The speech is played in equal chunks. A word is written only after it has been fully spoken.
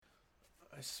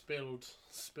I spilled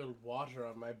water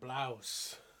on my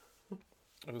blouse.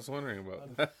 I was wondering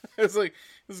about that. It's like,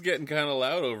 this is getting kind of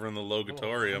loud over in the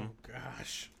Logatorium. Oh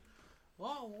gosh.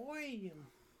 Oh, William.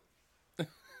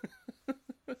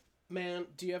 Man,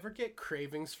 do you ever get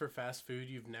cravings for fast food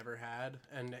you've never had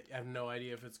and have no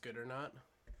idea if it's good or not?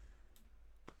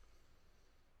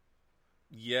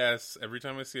 Yes, every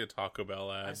time I see a Taco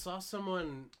Bell ad. I saw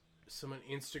someone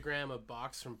Instagram a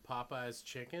box from Popeye's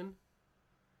Chicken.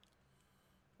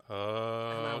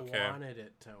 Oh, and I wanted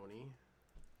it, Tony.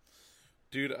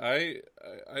 Dude, I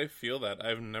feel that.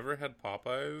 I've never had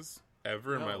Popeyes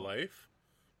ever in my life.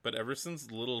 But ever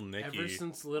since Little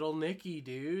Nicky,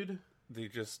 dude. They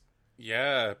just...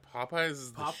 Yeah, Popeyes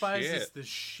is the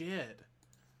shit.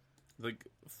 Like,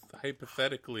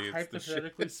 hypothetically, it's the shit.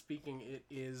 Hypothetically speaking, it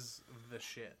is the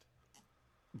shit.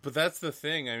 But that's the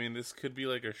thing. I mean, this could be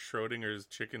like a Schrodinger's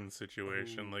chicken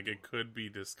situation. Ooh. Like, it could be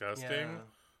disgusting. Yeah.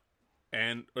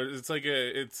 And it's like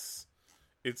it's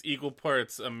equal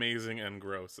parts amazing and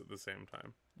gross at the same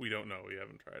time. We don't know. We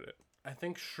haven't tried it. I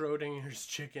think Schrodinger's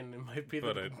chicken might be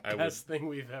the best thing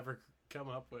we've ever come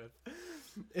up with.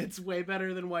 It's way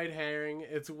better than white herring.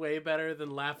 It's way better than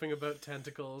laughing about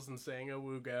tentacles and saying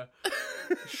awooga.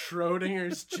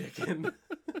 Schrodinger's chicken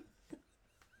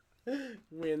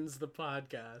wins the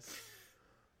podcast.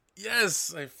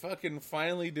 Yes, I fucking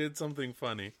finally did something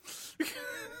funny.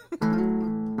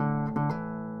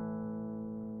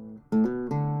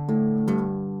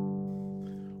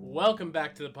 Welcome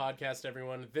back to the podcast,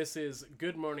 everyone. This is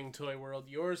Good Morning Toy World,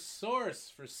 your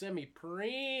source for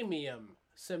semi-premium.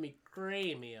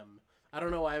 I don't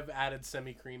know why I've added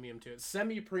semi-premium to it.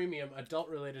 Semi-premium,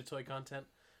 adult-related toy content.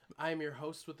 I am your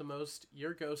host with the most,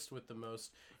 your ghost with the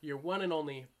most, your one and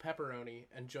only Pepperoni,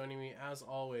 and joining me, as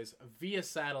always, via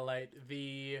satellite,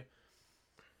 the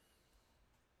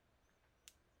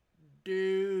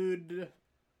dude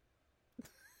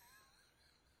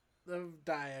of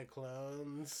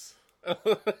Diaclones.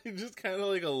 Just kind of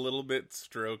like a little bit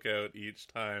stroke out each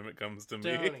time it comes to me.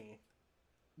 Tony,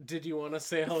 did you want to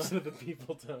say hello to the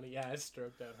people, Tony? Yeah, I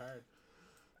stroked out hard.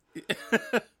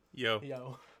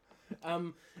 Yo.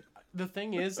 The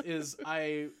thing is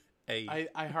I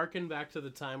harken back to the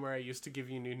time where I used to give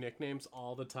you new nicknames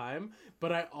all the time,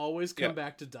 but I always come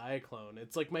back to Diaclone.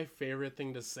 It's like my favorite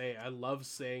thing to say. I love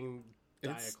saying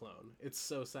Diaclone. It's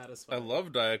so satisfying. I love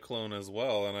Diaclone as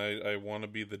well, and I want to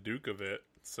be the Duke of it,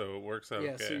 so it works out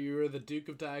okay. Yeah, so you were the Duke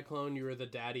of Diaclone, you were the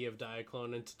daddy of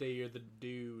Diaclone, and today you're the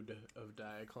dude of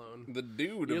Diaclone. The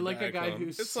dude you're of like Diaclone. A guy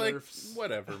who surfs. Like,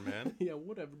 whatever, man. Yeah,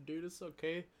 whatever, dude, it's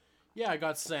okay. Yeah, I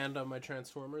got sand on my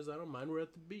Transformers, I don't mind, we're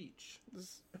at the beach.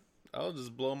 I'll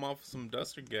just blow them off with some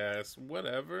duster gas,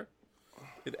 whatever.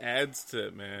 It adds to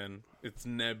it, man. It's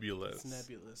nebulous.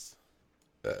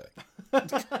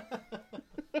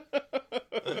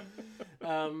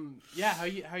 Yeah,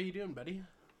 how you doing, buddy?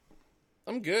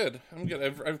 I'm good.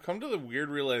 I've come to the weird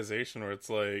realization where it's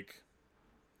like,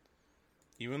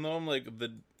 even though I'm like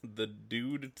the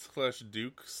dude /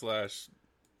 duke /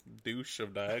 douche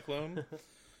of Diaclone,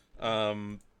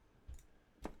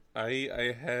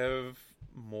 I have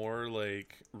more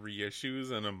like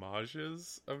reissues and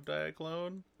homages of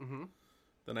Diaclone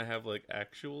than I have like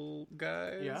actual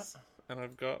guys. Yeah. And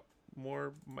I've got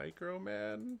more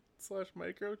Microman /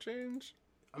 Micro Change.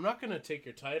 I'm not gonna take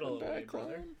your title away,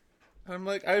 brother. I'm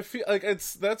like, I feel like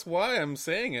that's why I'm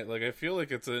saying it. Like, I feel like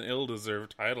it's an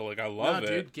ill-deserved title. Like, I love it.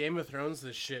 Dude, Game of Thrones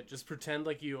this shit. Just pretend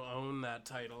like you own that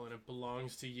title and it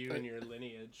belongs to you and your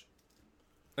lineage.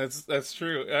 That's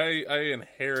true. I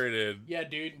inherited. Yeah,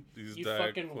 dude. You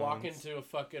fucking walk into a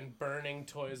fucking burning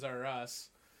Toys R Us,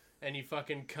 and you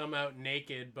fucking come out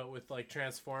naked, but with like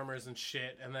Transformers and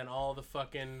shit, and then all the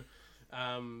fucking,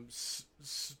 oh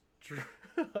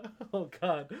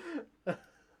god.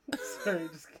 Sorry,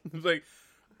 just like,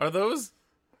 are those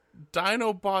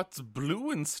Dinobots blue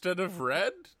instead of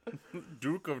red?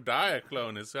 Duke of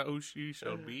Diaclone is how she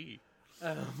shall be.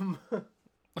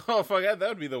 Oh, fuck, that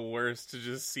would be the worst, to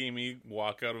just see me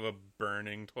walk out of a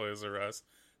burning Toys R Us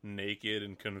naked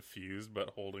and confused, but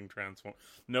holding Transform.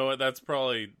 No, that's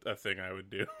probably a thing I would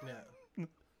do. Yeah.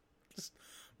 Just,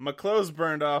 my clothes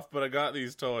burned off, but I got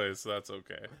these toys, so that's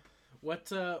okay. What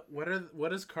is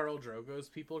Khal Drogo's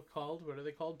people called? What are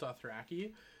they called?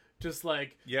 Dothraki? Just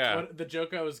like, yeah. The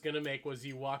joke I was gonna make was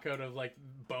you walk out of like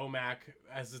Bomac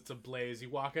as it's ablaze.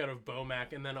 You walk out of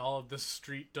Bomac, and then all of the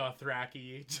street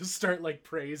Dothraki just start like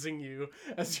praising you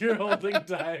as you're holding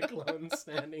Diaclone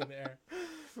standing there.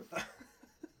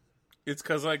 It's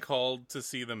because I called to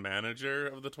see the manager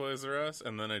of the Toys R Us,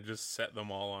 and then I just set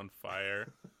them all on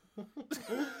fire.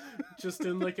 Just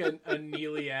in like a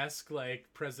Neely-esque like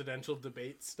presidential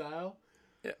debate style.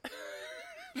 Yeah.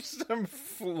 Just, I'm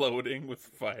floating with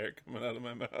fire coming out of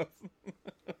my mouth.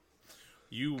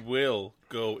 You will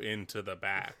go into the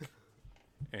back,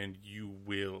 and you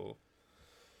will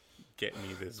get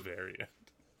me this variant.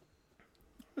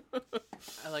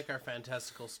 I like our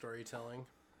fantastical storytelling.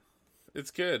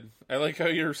 It's good. I like how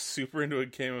you're super into a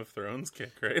Game of Thrones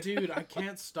kick, right? Dude, I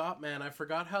can't stop, man. I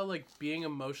forgot how, like, being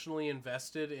emotionally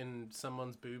invested in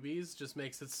someone's boobies just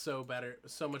makes it so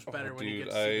much better when you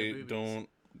get to see their boobies. Don't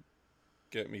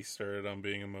get me started on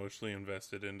being emotionally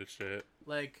invested into shit.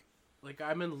 Like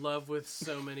I'm in love with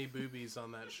so many boobies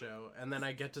on that show, and then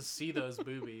I get to see those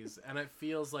boobies, and it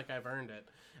feels like I've earned it.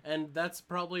 And that's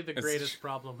probably the greatest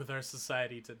problem with our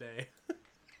society today.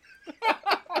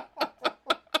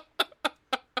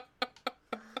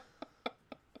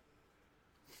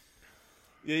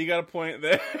 Yeah, you got a point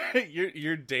there.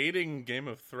 You're dating Game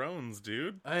of Thrones,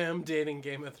 dude. I am dating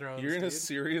Game of Thrones. You're in a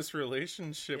serious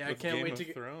relationship with Game of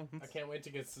Thrones. I can't wait to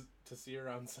get to see her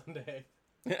on Sunday.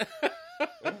 Yeah,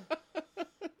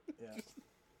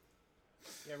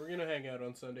 we're gonna hang out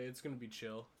on Sunday. It's gonna be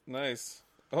chill. Nice.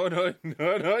 Oh no,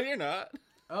 you're not.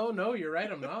 Oh no, you're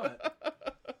right. I'm not.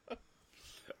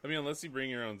 I mean, unless you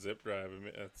bring your own zip drive, I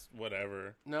mean, that's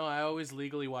whatever. No, I always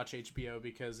legally watch HBO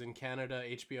because in Canada,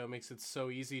 HBO makes it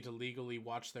so easy to legally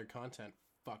watch their content.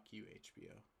 Fuck you,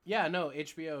 HBO. Yeah, no,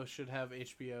 HBO should have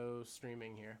HBO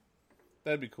streaming here.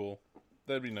 That'd be cool.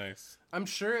 That'd be nice. I'm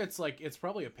sure it's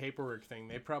probably a paperwork thing.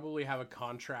 They probably have a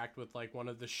contract with like one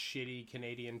of the shitty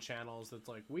Canadian channels that's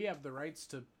like, we have the rights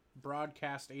to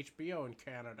broadcast HBO in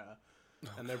Canada.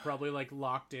 And they're probably like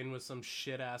locked in with some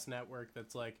shit ass network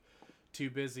that's like too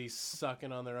busy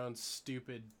sucking on their own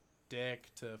stupid dick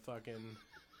to fucking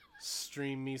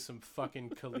stream me some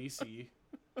fucking Khaleesi.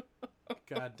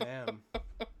 God damn.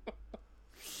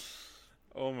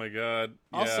 Oh my god.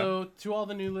 Yeah. Also, to all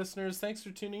the new listeners, thanks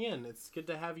for tuning in. It's good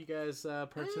to have you guys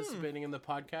participating in the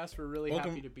podcast. We're really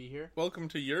happy to be here. Welcome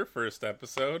to your first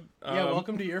episode.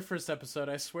 Welcome to your first episode.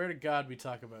 I swear to God we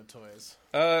talk about toys.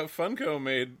 Funko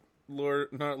made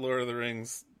not Lord of the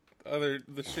Rings, the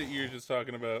shit you were just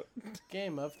talking about.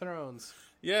 Game of Thrones.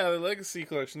 Yeah, the Legacy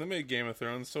Collection. They made Game of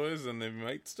Thrones toys, and they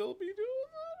might still be doing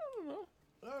that.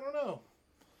 I don't know.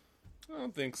 I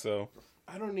don't think so.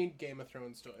 I don't need Game of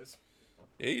Thrones toys.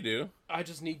 Yeah, you do. I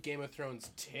just need Game of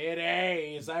Thrones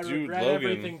today's. I Dude, regret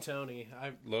Logan. everything, Tony.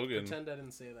 Logan. Pretend I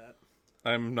didn't say that.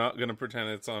 I'm not gonna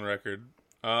pretend it's on record.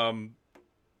 McFarlane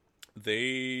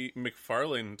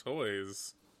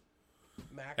Toys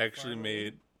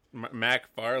made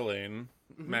McFarlane,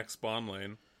 Max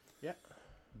Sponlane. Yeah.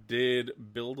 Did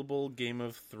buildable Game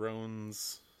of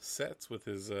Thrones sets with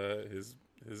his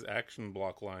action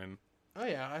block line. Oh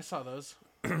yeah, I saw those.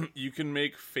 You can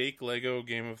make fake Lego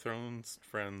Game of Thrones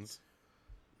friends.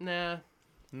 Nah.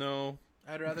 No.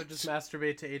 I'd rather just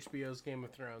masturbate to HBO's Game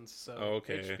of Thrones. So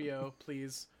okay. HBO,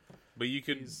 please. But you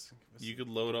could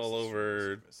load all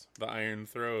over the Iron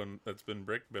Throne that's been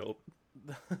brick built.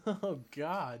 Oh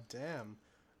god damn.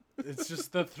 It's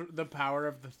just the power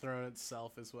of the throne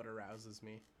itself is what arouses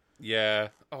me. Yeah.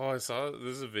 Oh, I saw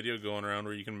there's a video going around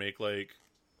where you can make like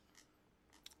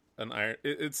an iron.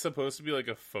 It's supposed to be like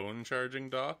a phone charging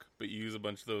dock, but you use a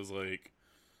bunch of those like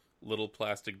little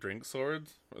plastic drink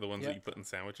swords, or the ones that you put in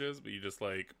sandwiches. But you just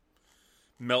like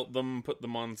melt them, put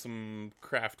them on some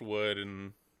craft wood,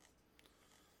 and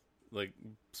like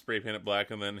spray paint it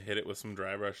black, and then hit it with some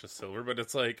dry brush of silver. But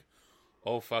it's like,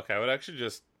 oh fuck, I would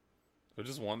just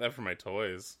want that for my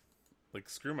toys. Like,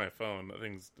 screw my phone. That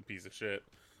thing's a piece of shit.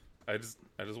 I just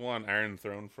want an Iron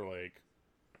Throne for like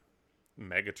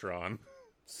Megatron.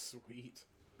 Sweet.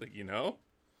 Like, you know?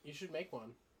 You should make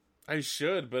one. I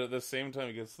should, but at the same time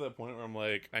it gets to that point where I'm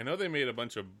like, I know they made a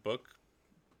bunch of book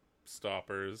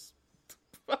stoppers.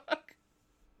 Fuck.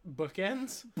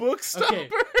 Bookends? Book stopper?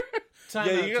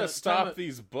 Okay. You gotta stop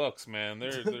these books, man.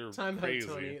 They're time crazy.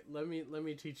 Out, Tony. Let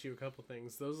me teach you a couple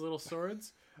things. Those little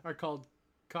swords are called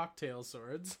cocktail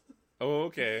swords. Oh,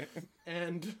 okay.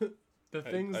 And the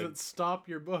things that stop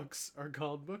your books are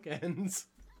called bookends.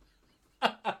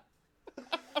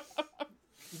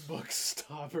 Book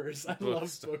stoppers. I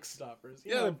love book stoppers.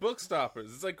 Yeah, they're book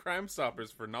stoppers. It's like Crime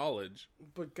Stoppers for knowledge.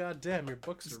 But goddamn, your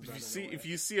books are running away. If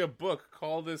you see a book,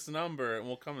 call this number and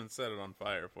we'll come and set it on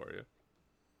fire for you.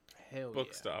 Hell book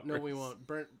yeah. stoppers. No, we won't.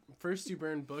 First you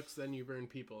burn books, then you burn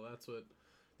people.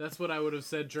 That's what I would have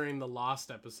said during the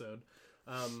Lost episode.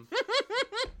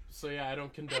 So yeah, I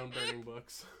don't condone burning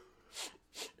books.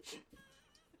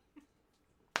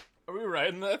 Are we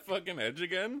riding that fucking edge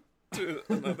again to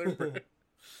another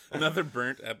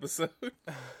burnt episode?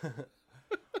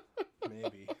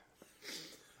 Maybe.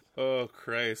 Oh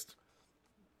Christ.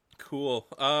 Cool.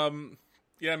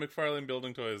 Yeah, McFarlane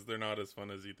Building Toys, they're not as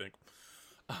fun as you think.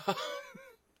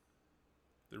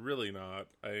 They're really not.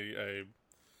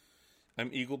 I'm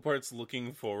equal parts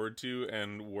looking forward to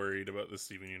and worried about the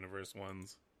Steven Universe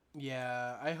ones.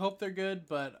 Yeah, I hope they're good,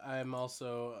 but I'm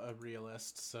also a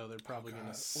realist, so they're probably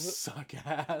gonna suck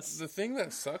ass. The thing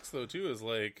that sucks, though, too, is,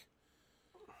 like,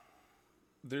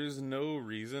 there's no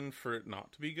reason for it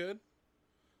not to be good.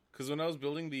 Because when I was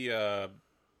building the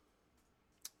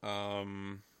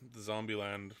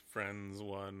Zombieland Friends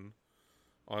one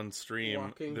on stream...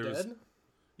 Walking Dead?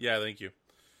 Yeah, thank you.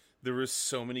 There was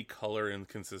so many color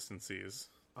inconsistencies.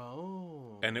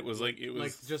 Oh. And it was like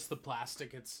just the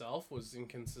plastic itself was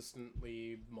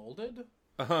inconsistently molded?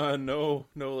 No,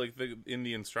 like in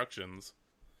the instructions.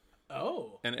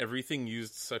 Oh. And everything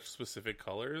used such specific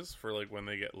colors for like when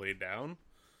they get laid down.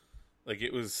 Like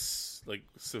it was like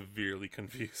severely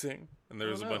confusing. And there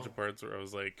was a bunch of parts where I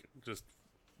was like just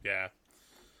yeah.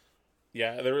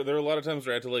 Yeah, there were a lot of times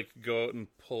where I had to like go out and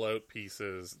pull out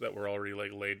pieces that were already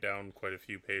like laid down quite a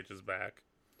few pages back.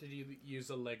 Did you use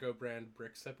a Lego brand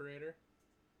brick separator?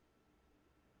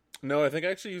 No, I think I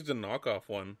actually used a knockoff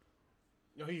one.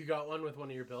 Oh, you got one with one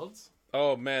of your builds?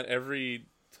 Oh man, every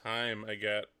time I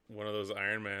get one of those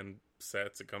Iron Man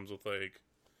sets, it comes with like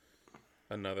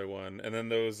another one. And then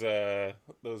those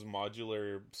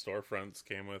modular storefronts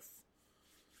came with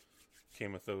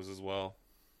those as well.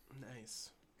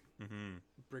 Nice. Mm-hmm.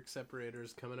 Brick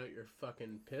separators coming out your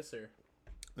fucking pisser.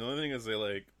 The only thing is they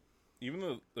like,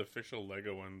 even the official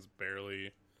Lego ones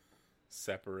barely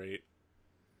separate.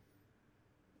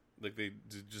 Like they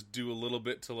just do a little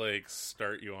bit to like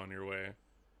start you on your way.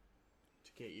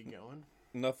 To get you going?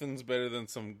 Nothing's better than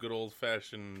some good old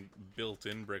fashioned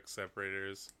built-in brick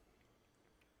separators.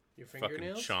 Your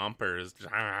fingernails? Fucking chompers.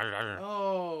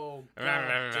 Oh,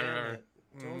 God damn it.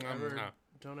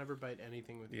 Don't ever bite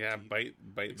anything with your teeth. Yeah,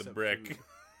 bite the brick.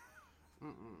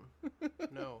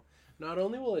 No. Not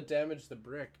only will it damage the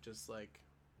brick, just like,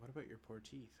 what about your poor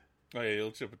teeth? Oh yeah,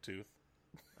 you'll chip a tooth.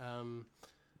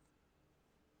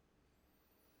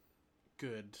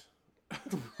 Good.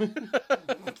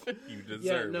 You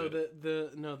deserve it.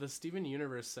 The Steven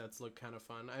Universe sets look kind of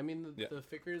fun. I mean, the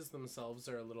figures themselves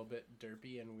are a little bit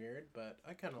derpy and weird, but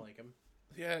I kind of like them.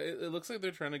 Yeah, it looks like they're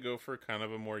trying to go for kind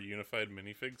of a more unified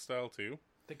minifig style too.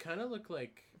 They kind of look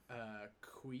like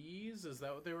Quees. Is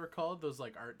that what they were called? Those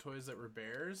like art toys that were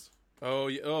bears. Oh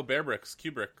yeah. Oh, Bear Bricks,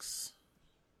 Q-Bricks.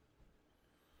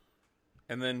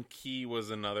 And then Key was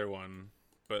another one,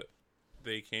 but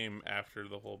they came after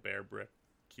the whole Bear Brick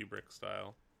Q-Brick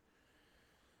style.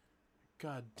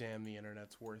 God damn, the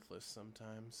internet's worthless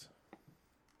sometimes.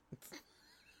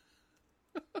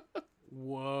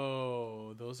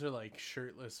 Whoa, those are like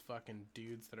shirtless fucking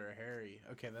dudes that are hairy.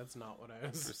 Okay, that's not what I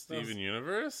was... For Steven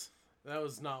Universe? That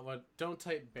was not what... Don't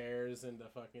type bears into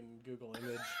fucking Google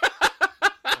image.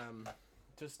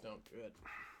 Just don't do it.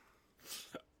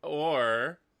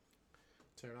 Or...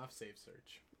 Turn off Save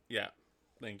Search. Yeah,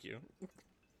 thank you.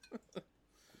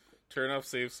 Turn off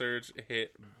Save Search,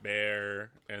 hit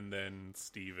Bear, and then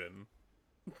Steven.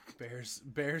 Bear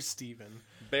Steven.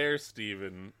 Bear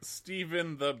Steven.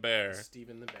 Steven the Bear.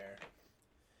 Steven the Bear.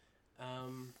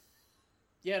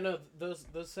 Yeah, no, those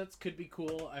sets could be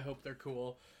cool. I hope they're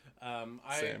cool.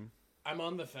 Same. I'm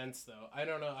on the fence though. I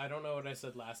don't know what I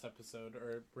said last episode,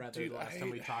 or rather last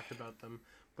time we talked about them.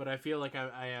 But I feel like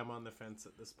I am on the fence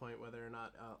at this point, whether or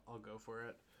not I'll go for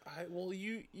it. Well,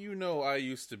 you know, I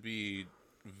used to be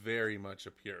very much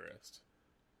a purist.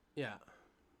 Yeah.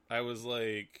 I was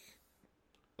like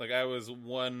I was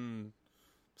one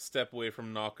step away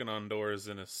from knocking on doors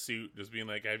in a suit, just being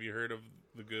like, "Have you heard of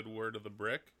the good word of the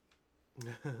brick?"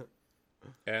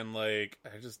 And like,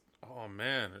 oh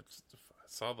man, I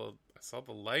saw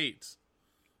the light,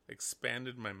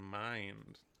 expanded my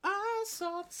mind. I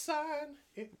saw the sign.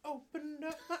 It opened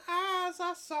up my eyes.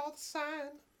 I saw the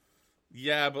sign.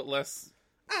 Yeah, but less.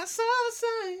 I saw the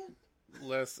sign.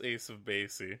 Less Ace of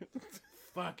Basey.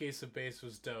 Fuck, Ace of Base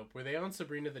was dope. Were they on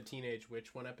Sabrina the Teenage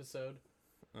Witch one episode?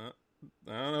 I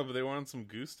don't know, but they were on some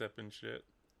Goose Step and shit.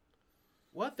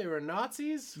 What? They were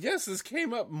Nazis? Yes, this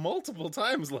came up multiple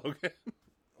times, Logan.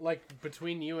 Like,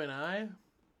 between you and I?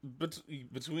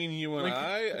 Between you and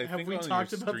I have think we on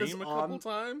talked your about this stream a couple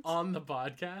times? On the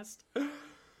podcast?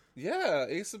 Yeah,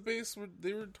 Ace of Base,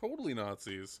 they were totally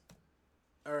Nazis.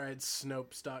 Alright,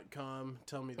 Snopes.com,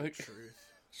 tell me the truth.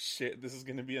 Shit, this is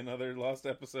gonna be another lost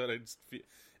episode. I just feel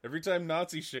every time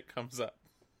Nazi shit comes up.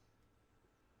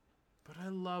 But I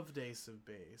loved Ace of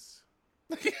Base.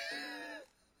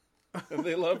 And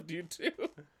they loved you too.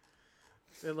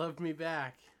 They loved me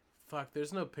back. Fuck,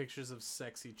 there's no pictures of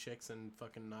sexy chicks in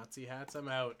fucking Nazi hats. I'm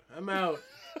out.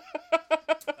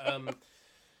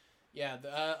 Yeah,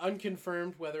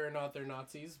 unconfirmed whether or not they're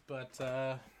Nazis, but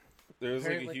there was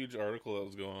apparently... like a huge article that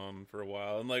was going on for a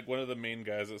while, and like one of the main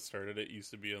guys that started it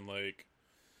used to be in like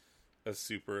a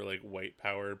super like white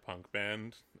power punk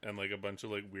band, and like a bunch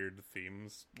of like weird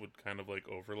themes would kind of like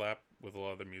overlap with a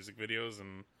lot of the music videos,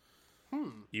 and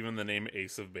even the name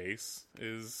Ace of Base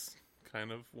is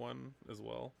kind of one as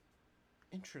well.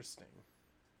 Interesting.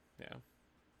 Yeah.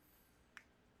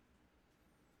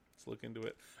 Let's look into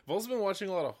it. I've also been watching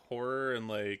a lot of horror and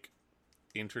like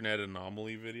internet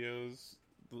anomaly videos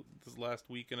this last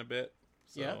week and a bit.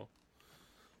 So yeah.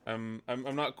 I'm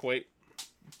not quite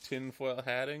tinfoil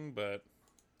hatting, but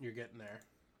you're getting there.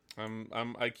 I'm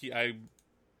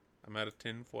out of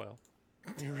tinfoil.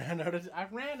 I ran out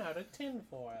of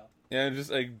tinfoil. Yeah,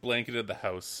 I blanketed the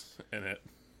house in it.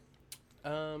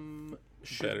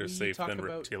 Better safe than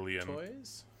reptilian.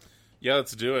 Toys? Yeah,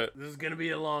 let's do it. This is gonna be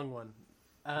a long one.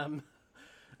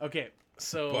 Okay,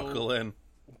 so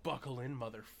buckle in,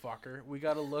 motherfucker. We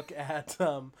got to look at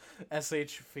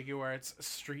SH Figuarts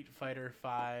Street Fighter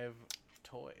V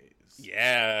toys.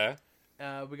 Yeah.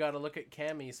 We got to look at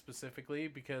Cammy specifically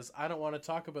because I don't want to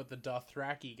talk about the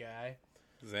Dothraki guy.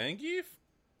 Zangief?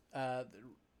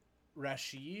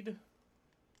 Rashid.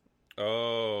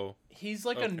 Oh. He's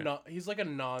like a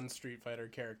non-Street Fighter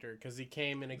character because he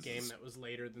came in a game that was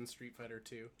later than Street Fighter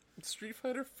 2. Street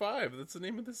Fighter 5, that's the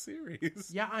name of the series.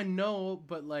 Yeah, I know,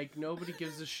 but like nobody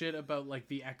gives a shit about like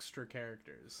the extra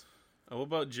characters. Oh, what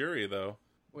about Juri though?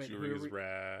 Wait, Juri's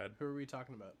rad. Who are we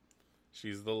talking about?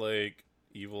 She's the like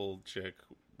evil chick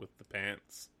with the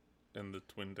pants and the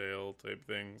twin tail type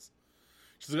things.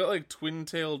 She's got like twin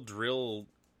tail drill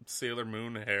Sailor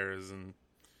Moon hairs and.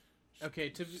 Okay,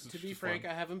 to be frank,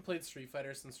 I haven't played Street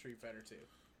Fighter since Street Fighter 2.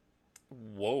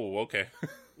 Whoa, okay.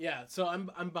 Yeah, so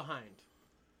I'm behind.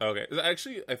 Okay,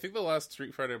 actually, I think the last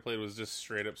Street Fighter I played was just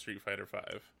straight up Street Fighter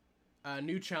 5.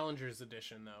 New Challengers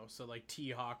Edition though, so like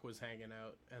T-Hawk was hanging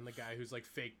out, and the guy who's like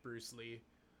fake Bruce Lee.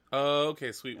 Oh,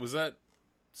 okay, sweet. Was that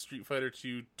Street Fighter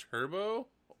 2 Turbo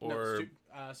or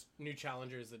New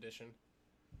Challengers Edition?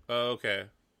 Oh, okay.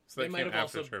 So that they came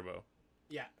after Turbo.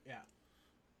 Yeah.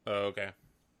 Oh, okay.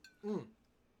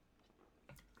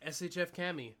 SHF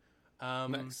Cammy.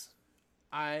 Nice.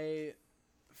 I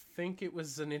think it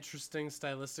was an interesting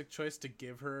stylistic choice to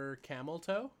give her camel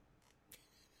toe.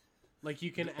 Like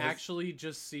you can actually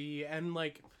just see, and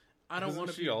like I don't want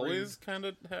to be. She always kind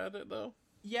of had it though.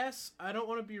 Yes, I don't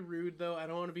want to be rude though. I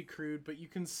don't want to be crude, but you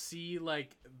can see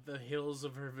like the hills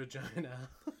of her vagina.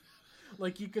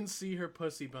 Like you can see her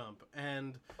pussy bump,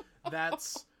 and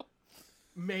that's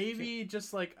maybe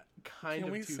just like kind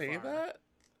of too far. Can we say that?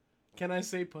 Can I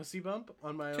say pussy bump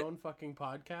on my own fucking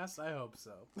podcast? I hope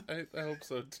so. I hope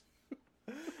so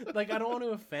too. Like I don't want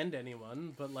to offend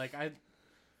anyone, but like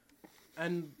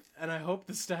and I hope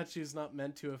the statue's not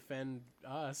meant to offend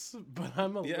us, but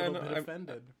I'm a little bit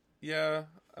offended. Yeah,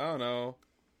 I don't know.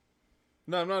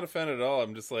 No, I'm not offended at all.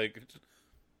 I'm just like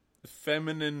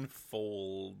feminine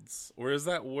folds. Or is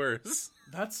that worse?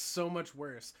 That's so much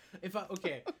worse.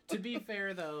 Okay, to be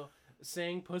fair though,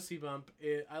 saying pussy bump,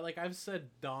 I've said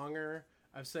donger.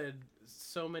 I've said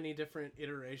so many different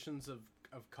iterations of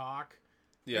cock.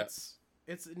 Yeah.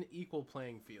 It's an equal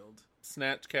playing field.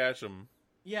 Snatch cash 'em.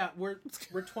 Yeah, we're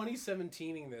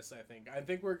 2017ing this, I think. I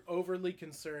think we're overly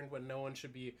concerned when no one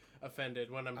should be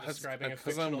offended when I'm describing a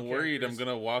fictional character. Because I'm worried I'm going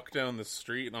to walk down the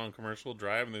street on Commercial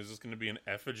Drive and there's just going to be an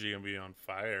effigy and be on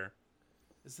fire.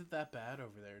 Is it that bad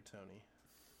over there, Tony?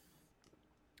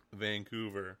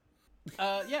 Vancouver.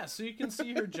 Yeah, so you can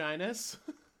see her ginus.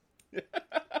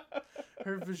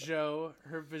 Her vajot,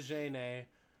 her vagina,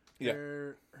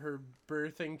 her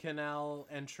birthing canal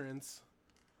entrance.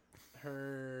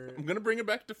 I'm gonna bring it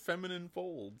back to feminine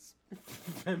folds.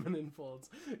 Feminine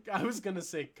folds. I was gonna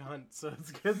say cunt, so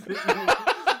it's good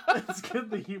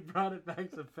that you brought it back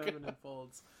to feminine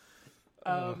folds.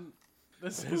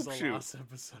 This is a lost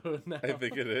episode now. I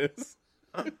think it is.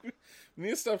 We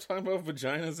need to stop talking about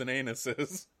vaginas and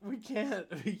anuses. We can't,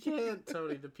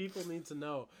 Tony. The people need to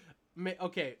know.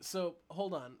 Okay, so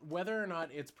hold on. Whether or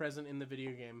not it's present in the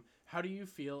video game, how do you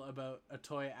feel about a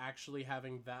toy actually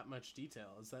having that much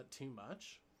detail? Is that too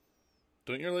much?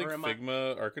 Don't your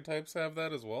Figma archetypes have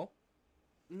that as well?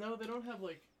 No, they don't have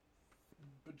like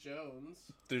bajones.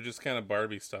 They're just kind of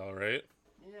Barbie style, right?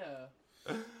 Yeah.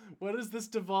 What has this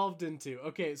devolved into?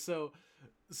 Okay, so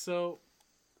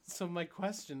my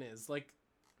question is like,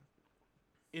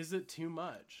 is it too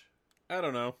much? I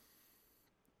don't know.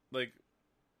 Like,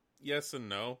 yes and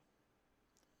no.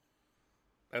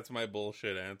 That's my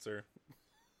bullshit answer.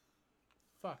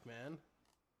 Fuck, man.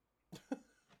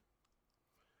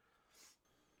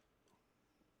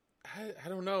 I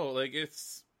don't know. Like,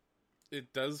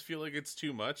 it does feel like it's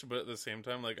too much, but at the same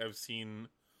time, like, I've seen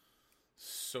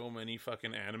so many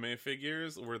fucking anime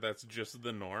figures where that's just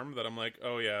the norm that I'm like,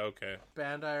 oh yeah, okay.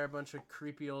 Bandai are a bunch of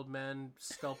creepy old men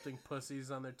sculpting pussies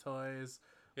on their toys.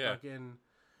 Yeah.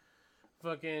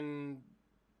 Fucking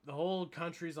the whole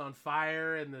country's on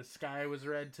fire and the sky was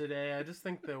red today. I just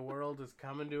think the world is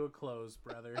coming to a close,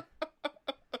 brother.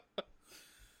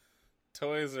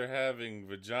 Toys are having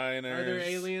vaginas. Are there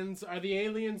aliens? Are the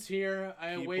aliens here?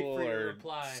 I wait for your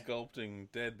reply.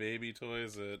 Sculpting dead baby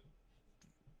toys at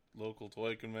local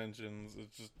toy conventions.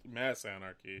 It's just mass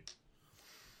anarchy.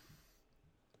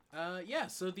 Yeah,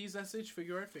 so these SH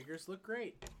Figuarts figures look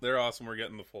great. They're awesome. We're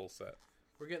getting the full set.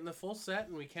 We're getting the full set,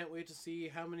 and we can't wait to see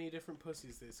how many different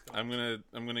pussies they sculpt.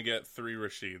 I'm gonna get 3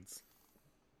 Rashids.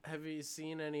 Have you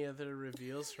seen any other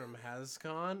reveals from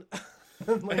HasCon?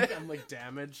 I'm like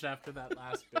damaged after that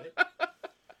last bit.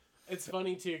 It's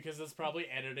funny too because it's probably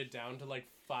edited down to like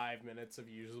 5 minutes of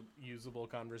usable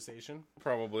conversation.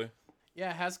 Probably.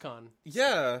 Yeah, HasCon.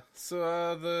 Yeah.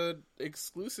 So the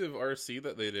exclusive RC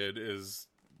that they did is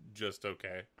just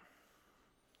okay.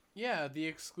 Yeah, the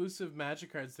exclusive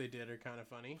Magic cards they did are kind of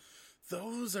funny.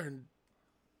 Those are,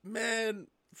 man,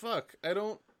 fuck. I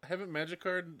haven't Magic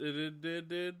card did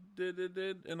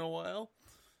in a while.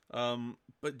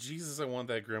 But Jesus, I want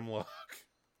that Grimlock.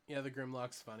 Yeah, the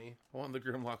Grimlock's funny. I want the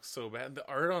Grimlock so bad. The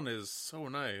art on it is so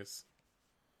nice.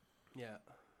 Yeah,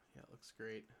 it looks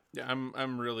great. Yeah,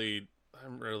 I'm really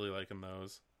liking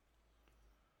those.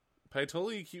 I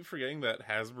totally keep forgetting that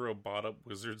Hasbro bought up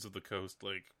Wizards of the Coast,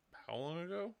 like, how long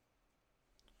ago?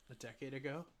 A decade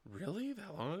ago? Really?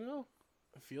 That long ago?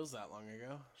 It feels that long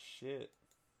ago. Shit.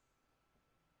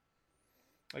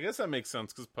 I guess that makes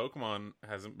sense, because Pokemon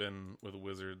hasn't been with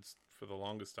Wizards for the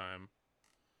longest time.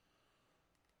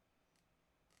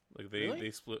 Like,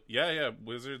 they split... Yeah,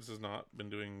 Wizards has not been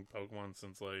doing Pokemon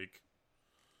since, like...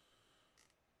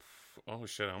 Oh,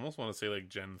 shit, I almost want to say, like,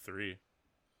 Gen 3.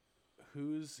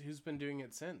 Who's been doing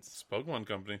it since? It's Pokemon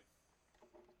Company.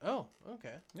 Oh,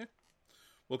 okay. Yeah.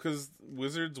 Well, because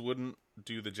Wizards wouldn't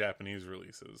do the Japanese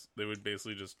releases. They would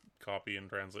basically just copy and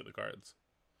translate the cards.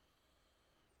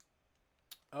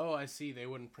 Oh, I see. They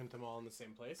wouldn't print them all in the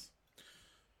same place?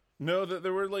 No,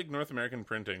 there were, like, North American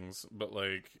printings, but,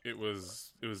 like, it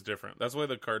was different. That's why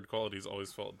the card qualities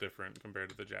always felt different compared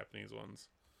to the Japanese ones.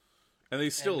 And they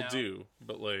still do,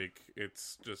 but, like,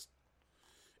 it's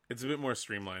a bit more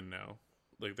streamlined now.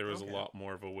 Like, there was a lot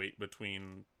more of a wait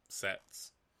between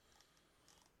sets.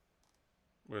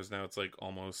 Whereas now it's, like,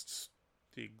 almost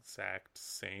the exact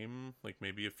same. Like,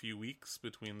 maybe a few weeks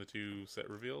between the 2 set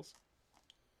reveals.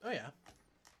 Oh, yeah.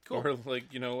 Cool. Or,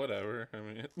 like, whatever. I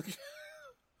mean,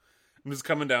 I'm just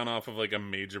coming down off of, like, a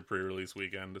major pre-release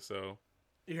weekend, so...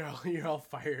 You're all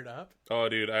fired up? Oh,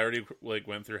 dude, I already, like,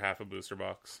 went through half a booster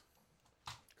box.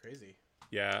 Crazy.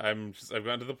 Yeah, I've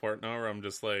gotten to the point now where I'm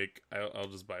just like, I'll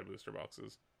just buy booster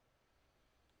boxes.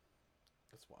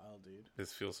 That's wild, dude.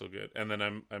 This feels so good. And then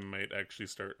I might actually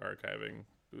start archiving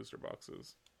booster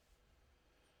boxes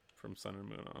from Sun and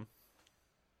Moon on.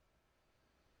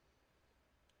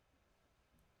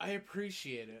 I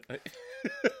appreciate it.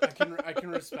 I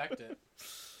can respect it.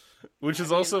 Which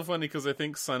is also funny because I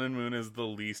think Sun and Moon is the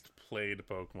least played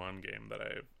Pokemon game that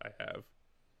I have.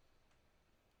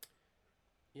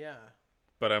 Yeah.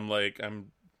 But I'm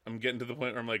getting to the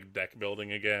point where I'm like deck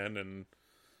building again and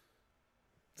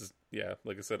just, yeah,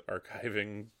 like I said,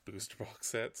 archiving booster box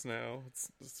sets now.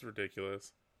 It's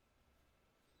ridiculous.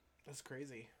 That's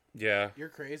crazy. Yeah. You're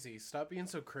crazy. Stop being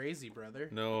so crazy, brother.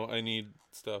 No, I need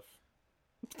stuff.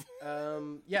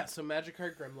 Yeah, so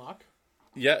Magikarp Grimlock.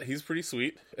 Yeah, he's pretty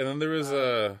sweet. And then there was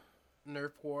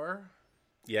Nerf War.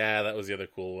 Yeah, that was the other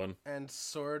cool one. And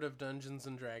Sword of Dungeons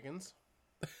and Dragons.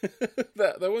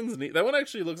 that one's neat. That one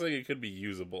actually looks like it could be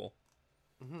usable.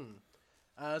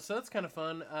 Mm-hmm. So that's kind of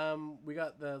fun. We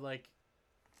got the, like,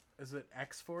 is it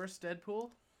X-Force Deadpool?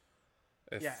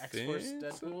 X-Force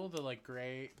Deadpool, the, like,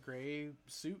 gray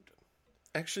suit.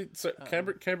 Actually, so can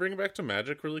I bring it back to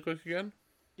Magic really quick again?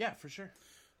 Yeah, for sure.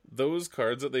 Those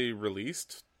cards that they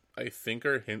released, I think,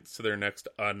 are hints to their next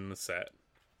unset.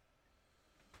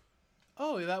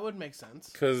 Oh, that would make sense.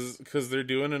 Because they're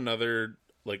doing another,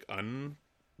 like,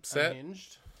 unset.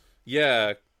 Unhinged?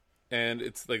 Yeah, and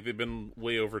it's like they've been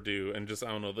way overdue, and just,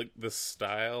 I don't know, like, the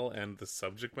style and the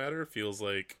subject matter feels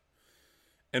like,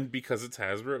 and because it's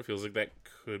Hasbro, it feels like that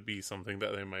could be something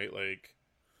that they might, like,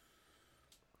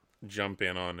 jump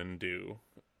in on and do.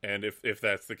 And if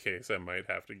that's the case, I might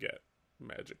have to get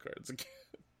Magic cards again.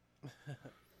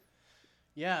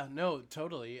 Yeah, no,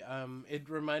 totally. It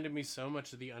reminded me so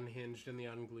much of the Unhinged and the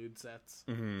Unglued sets.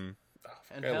 Mm-hmm.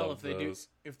 And hell,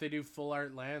 if they do full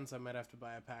art lands, I might have to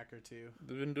buy a pack or two.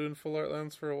 They've been doing full art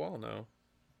lands for a while now.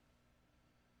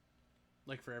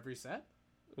 Like for every set?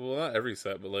 Well, not every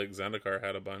set, but like Zendikar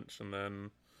had a bunch, and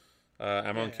then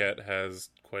Amonkhet has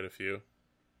quite a few.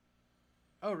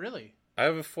 Oh, really? I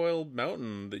have a foiled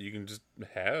mountain that you can just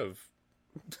have.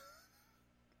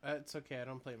 It's okay. I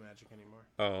don't play Magic anymore.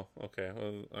 Oh, okay.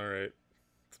 Well, all right.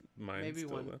 Mine maybe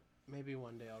still one. then. Maybe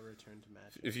one day I'll return to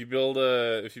Magic. If you build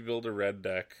a red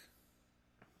deck,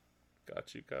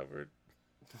 got you covered.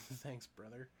 Thanks,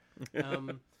 brother.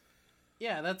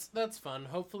 Yeah, that's fun.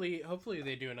 Hopefully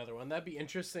they do another one. That'd be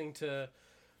interesting to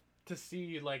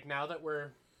see. Like now that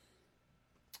we're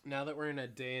in a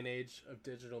day and age of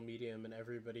digital medium and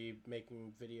everybody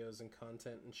making videos and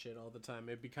content and shit all the time,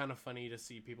 it'd be kind of funny to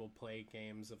see people play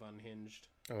games of Unhinged.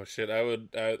 Oh shit! I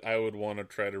would want to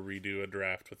try to redo a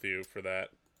draft with you for that.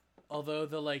 Although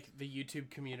the YouTube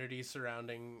community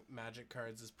surrounding Magic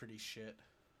cards is pretty shit.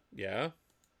 Yeah.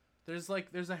 There's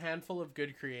a handful of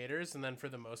good creators, and then for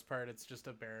the most part, it's just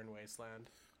a barren wasteland.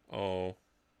 Oh,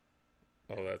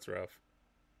 that's rough.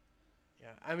 Yeah,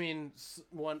 I mean,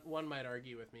 one might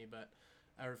argue with me, but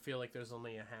I feel like there's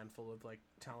only a handful of like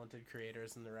talented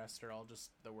creators, and the rest are all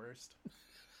just the worst.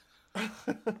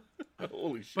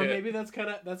 Holy shit! But maybe that's kind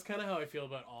of how I feel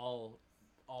about all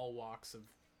walks of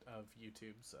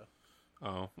YouTube. So.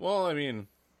 Oh well, I mean,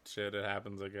 shit, it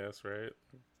happens, I guess, right?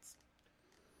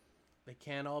 They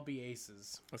can't all be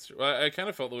aces. That's true. Well, I kind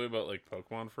of felt the way about like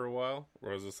Pokemon for a while,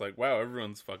 where I was just like, wow,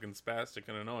 everyone's fucking spastic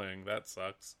and annoying. That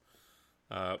sucks.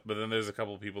 But then there's a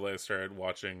couple people that I started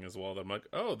watching as well that I'm like,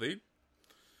 oh,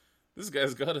 this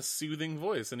guy's got a soothing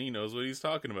voice and he knows what he's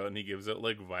talking about and he gives out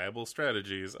like viable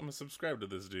strategies. I'm gonna subscribe to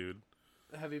this dude.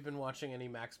 Have you been watching any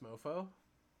Max Mofo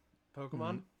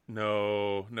Pokemon?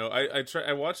 No.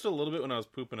 I watched a little bit when I was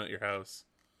pooping at your house.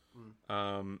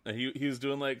 And he was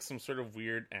doing like some sort of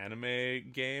weird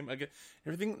anime game. I get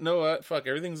everything. No, fuck.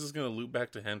 Everything's just gonna loop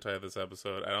back to hentai this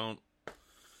episode. I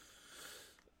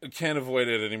can't avoid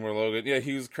it anymore, Logan. Yeah,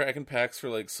 he was cracking packs for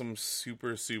like some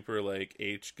super like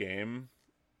H game,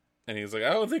 and he was like,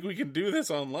 "I don't think we can do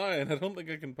this online. I don't think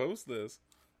I can post this."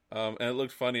 And it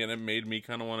looked funny, and it made me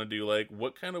kind of want to do like,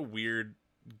 what kind of weird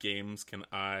games can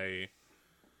I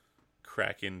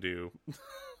crack into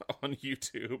on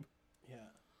YouTube? Yeah.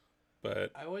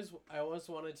 But I always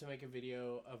wanted to make a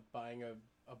video of buying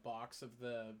a box of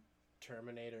the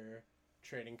Terminator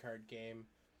trading card game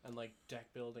and like deck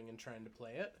building and trying to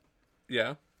play it.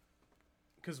 Yeah.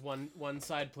 Because one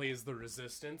side plays the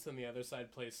Resistance and the other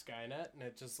side plays Skynet, and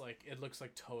it looks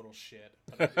like total shit.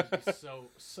 But it'd be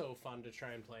so fun to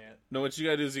try and play it. No, what you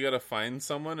gotta do is you gotta find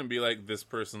someone and be like, this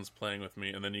person's playing with me,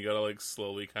 and then you gotta like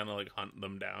slowly kind of like hunt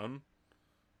them down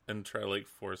and try to like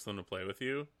force them to play with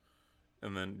you.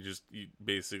 And then you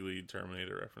basically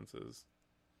Terminator references.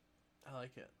 I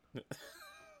like it.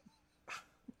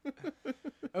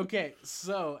 Okay,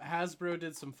 so Hasbro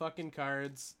did some fucking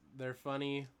cards. They're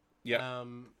funny. Yeah.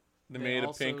 They made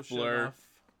a pink blur.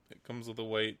 It comes with a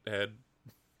white head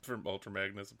from Ultra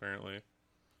Magnus, apparently.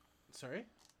 Sorry?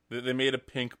 They made a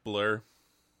pink blur.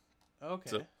 Okay.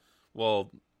 So,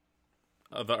 well,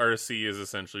 the RC is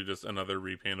essentially just another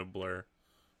repaint of Blur,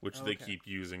 which they keep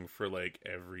using for like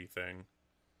everything.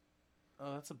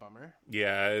 Oh, that's a bummer.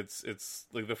 Yeah, it's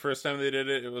like the first time they did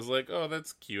it, it was like, oh,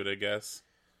 that's cute, I guess.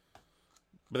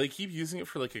 But they keep using it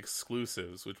for like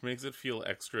exclusives, which makes it feel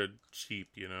extra cheap,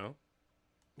 you know?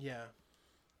 Yeah.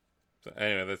 So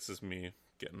anyway, that's just me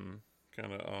getting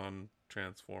kind of on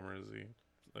Transformers-y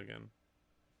again.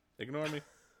 Ignore me.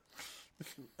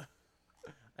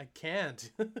 I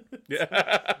can't.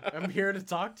 Yeah. I'm here to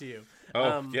talk to you.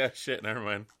 Oh, yeah, shit, never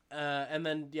mind. And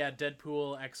then, yeah,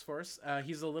 Deadpool X-Force.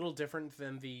 He's a little different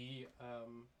than the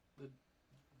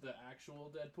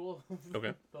actual Deadpool.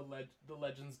 Okay. the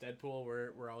Legends Deadpool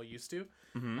we're all used to.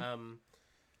 Mm-hmm.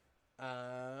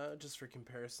 Just for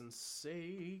comparison's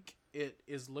sake, it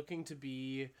is looking to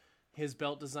be, his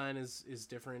belt design is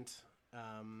different.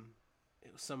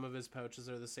 Some of his pouches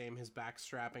are the same. His back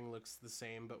strapping looks the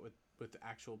same, but with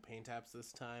actual paint apps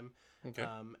this time. Okay.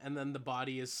 And then the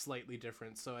body is slightly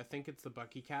different. So I think it's the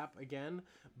Bucky cap again,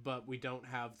 but we don't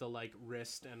have the like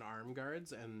wrist and arm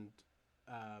guards, and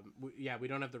we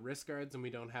don't have the wrist guards, and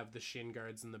we don't have the shin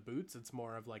guards and the boots. It's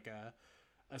more of like a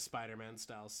Spider-Man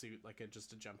style suit, like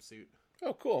just a jumpsuit.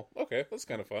 Oh, cool. Okay, that's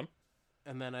kind of fun.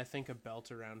 And then I think a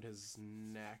belt around his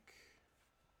neck,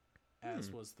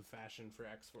 as was the fashion for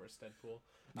X-Force Deadpool.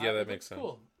 Yeah, that makes sense.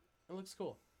 Cool. It looks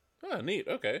cool. Oh, neat.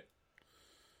 Okay.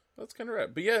 That's kind of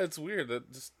rad. But yeah, it's weird that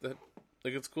like,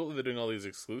 it's cool that they're doing all these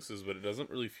exclusives, but it doesn't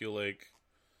really feel like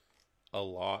a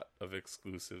lot of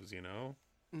exclusives, you know?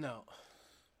 No.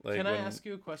 Like, Can I ask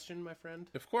you a question, my friend?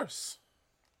 Of course.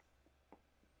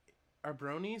 Are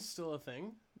bronies still a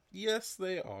thing? Yes,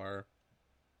 they are.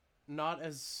 Not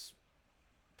as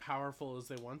powerful as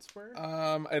they once were?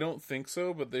 I don't think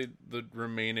so, but the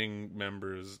remaining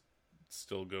members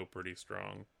still go pretty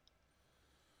strong.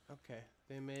 Okay.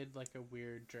 They made like a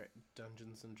weird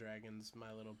Dungeons and Dragons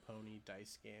My Little Pony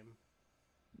dice game.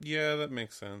 Yeah, that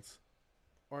makes sense.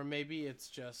 Or maybe it's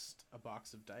just a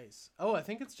box of dice. Oh, I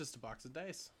think it's just a box of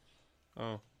dice.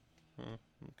 Oh.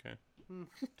 Okay.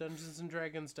 Dungeons and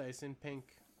Dragons dice in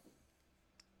pink.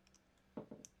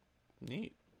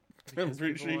 Neat. Because I'm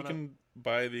pretty people sure you wanna- can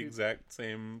buy the exact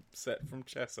same set from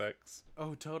Chessex.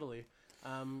 Oh, totally.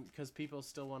 Because people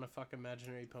still want to fuck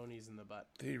imaginary ponies in the butt.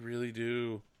 They really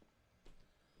do.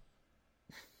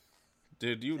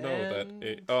 Did you know And-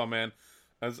 that? Oh man,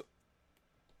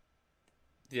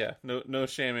 yeah, no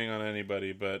shaming on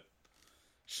anybody, but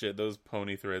shit, those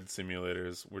pony thread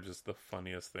simulators were just the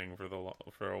funniest thing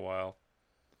for a while.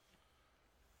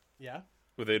 Yeah?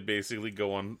 Where they'd basically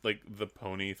go on like the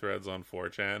pony threads on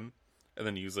 4chan and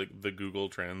then use like the Google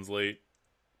Translate,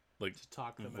 like To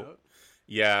talk them out?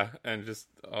 yeah, and just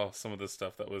some of the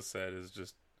stuff that was said is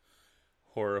just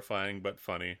horrifying but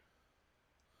funny.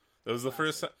 That was the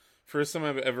first time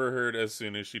I've ever heard "as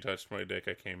soon as she touched my dick,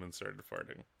 I came and started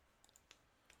farting."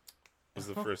 It was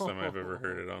the first time I've ever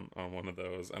heard it on one of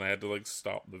those, and I had to like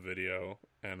stop the video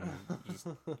and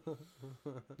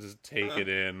just take it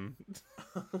in.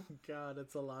 God,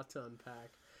 it's a lot to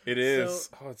unpack. It is.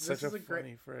 So, It's this such a is a great-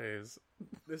 funny phrase.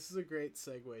 This is a great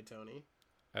segue, Tony.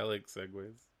 I like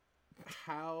segues.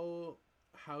 How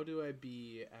do I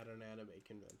be at an anime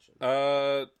convention?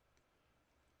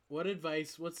 What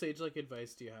sage-like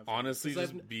advice do you have for me? Honestly,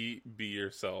 'Cause just be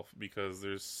yourself, because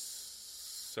there's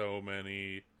so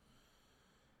many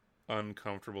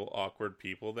uncomfortable, awkward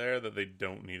people there that they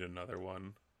don't need another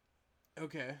one.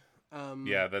 Okay.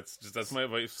 Yeah, that's my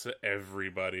advice to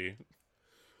everybody.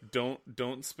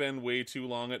 Don't spend way too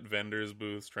long at vendors'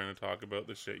 booths trying to talk about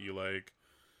the shit you like.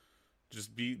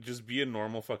 Just be a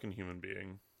normal fucking human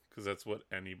being, because that's what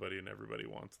anybody and everybody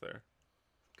wants there.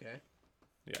 Okay.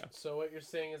 Yeah. So what you're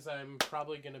saying is I'm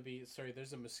probably gonna be sorry.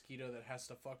 There's a mosquito that has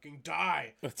to fucking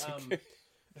die. That's okay.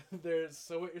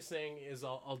 So what you're saying is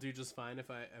I'll do just fine if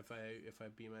I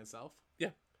be myself. Yeah.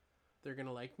 They're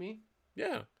gonna like me.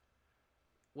 Yeah.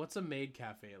 What's a maid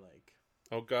cafe like?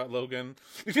 Oh God, Logan.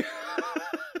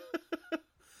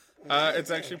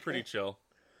 It's actually pretty chill.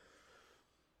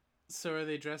 So are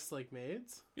they dressed like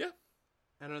maids? Yeah.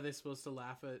 And are they supposed to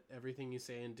laugh at everything you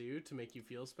say and do to make you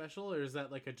feel special, or is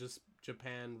that like a just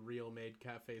Japan real maid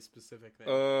cafe specific thing?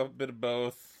 A bit of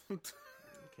both.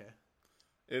 Okay.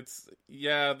 It's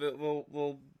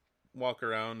we'll walk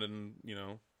around and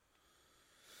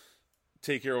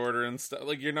take your order and stuff.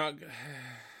 Like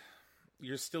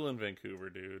you're still in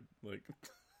Vancouver, dude. Like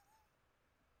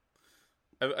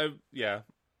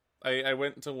I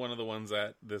went to one of the ones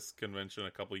at this convention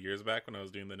a couple years back when I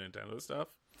was doing the Nintendo stuff.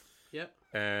 Yep.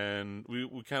 And we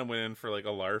kind of went in for like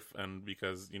a larf, and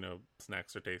because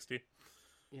snacks are tasty.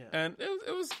 Yeah. And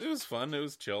it was fun. It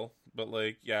was chill, but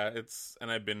like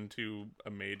and I've been to a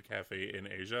maid cafe in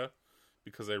Asia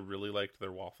because I really liked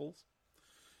their waffles.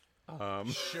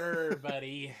 Sure,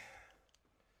 buddy.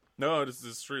 No,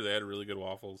 it's true. They had really good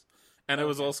waffles, and it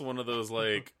was also one of those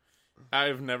like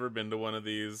I've never been to one of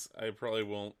these. I probably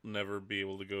won't never be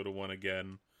able to go to one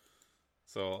again,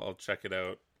 so I'll check it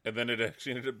out. And then it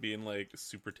actually ended up being like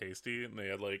super tasty, and they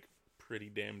had like pretty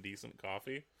damn decent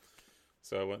coffee.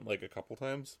 So I went like a couple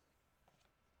times.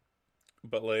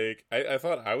 But like I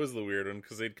thought I was the weird one,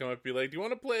 because they'd come up and be like, "Do you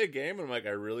want to play a game?" And I'm like, "I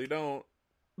really don't."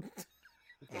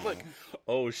 I'm like,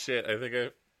 "Oh shit, I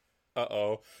think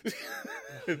I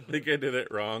think I did it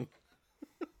wrong."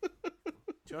 Do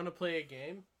you want to play a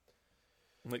game?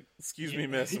 I'm like, "Excuse me,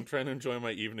 miss, I'm trying to enjoy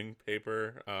my evening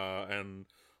paper and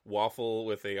waffle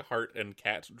with a heart and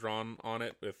cat drawn on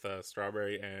it with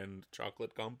strawberry and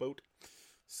chocolate compote.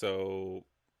 So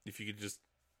if you could just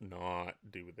not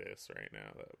do this right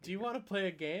now." Do you want to play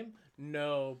a game?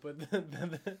 No, but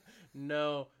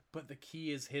no, but the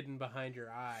key is hidden behind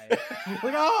your eye.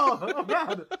 Like, oh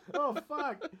God, oh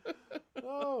fuck,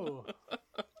 oh.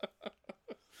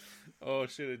 Oh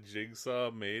shit, a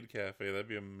Jigsaw maid cafe. That'd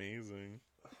be amazing.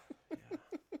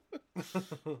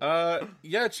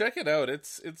 Yeah, check it out.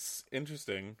 It's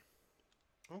interesting.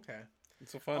 Okay.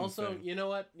 It's a fun Also, thing. you know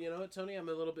what, Tony? I'm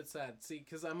a little bit sad. See,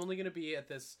 because I'm only going to be at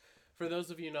this. For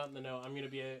those of you not in the know, I'm going to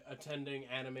be attending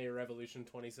Anime Revolution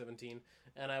 2017,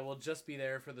 and I will just be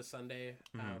there for the Sunday,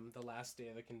 the last day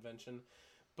of the convention.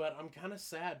 But I'm kind of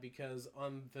sad because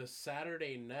on the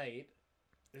Saturday night,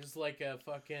 There's like a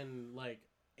fucking like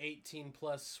 18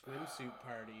 plus swimsuit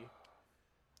party,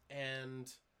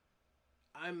 and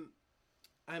I'm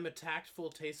a tactful,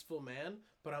 tasteful man,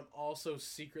 but I'm also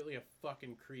secretly a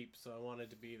fucking creep, so I wanted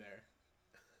to be there.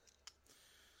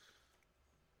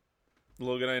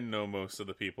 Logan, I know most of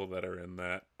the people that are in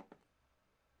that.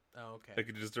 Oh, okay. I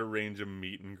could just arrange a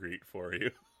meet and greet for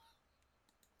you.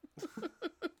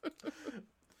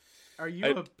 Are you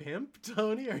a pimp,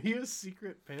 Tony? Are you a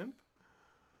secret pimp?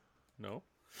 No.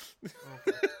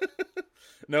 Okay.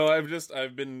 No,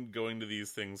 I've been going to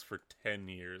these things for 10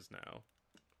 years now.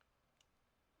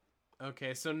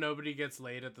 Okay, so nobody gets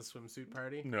laid at the swimsuit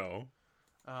party? No.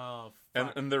 Oh,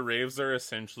 fuck. And the raves are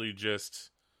essentially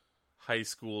just high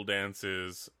school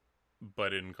dances,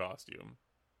 but in costume.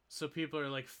 So people are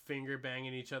like finger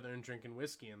banging each other and drinking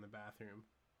whiskey in the bathroom.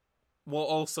 Well,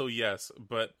 also, yes,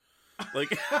 but like...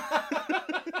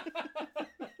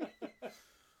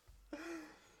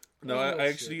 No,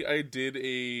 I did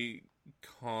a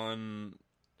con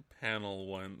panel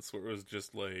once where it was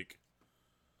just like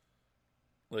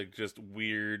just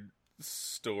weird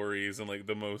stories and like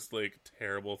the most like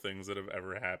terrible things that have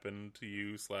ever happened to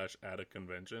you / at a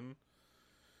convention.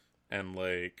 And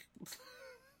like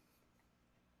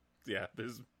yeah,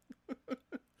 there's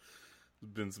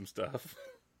been some stuff.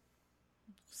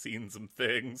 Seen some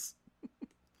things.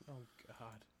 Oh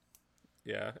god.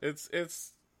 Yeah, it's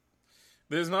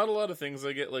there's not a lot of things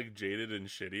I get like jaded and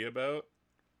shitty about.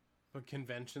 But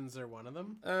conventions are one of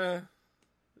them?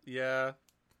 Yeah.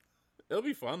 It'll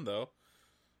be fun though.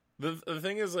 The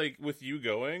thing is, like, with you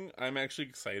going, I'm actually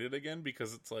excited again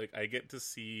because it's like I get to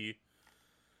see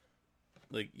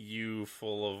like you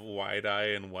full of wide eye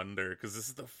and wonder because this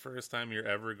is the first time you're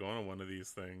ever going to one of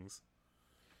these things.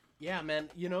 Yeah, man.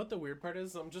 You know what the weird part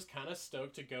is? I'm just kind of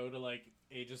stoked to go to like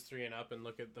ages 3 and up and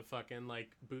look at the fucking like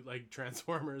bootleg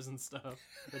Transformers and stuff,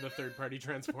 or the third-party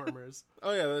Transformers.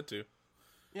 Oh yeah, that too.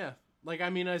 Yeah, like I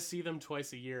mean, I see them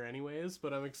twice a year anyways,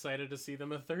 but I'm excited to see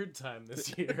them a third time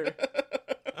this year.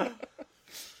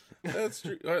 That's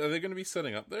true. Are they going to be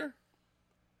setting up there?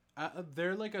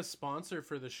 They're like a sponsor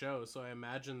for the show, so I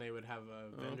imagine they would have a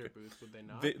vendor booth, would they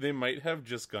not? They might have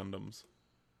just Gundams.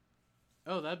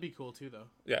 Oh, that'd be cool too, though.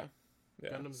 Yeah.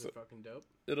 Gundams are fucking dope.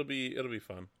 It'll be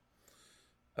fun.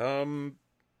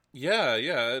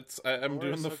 Yeah. It's I'm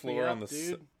Boris, doing the floor on the.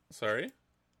 dude. Sorry.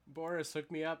 Boris,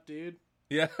 hook me up, dude.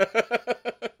 Yeah.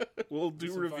 We'll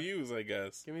do reviews, I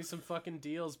guess. Give me some fucking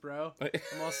deals, bro.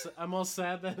 I'm all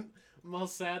sad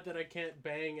that I can't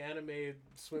bang anime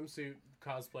swimsuit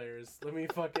cosplayers. Let me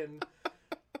fucking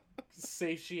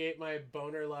satiate my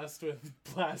boner lust with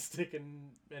plastic and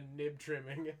nib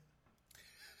trimming.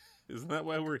 Isn't that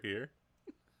why we're here?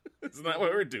 Isn't that why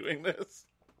we're doing this?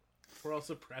 We're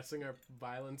also pressing our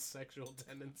violent sexual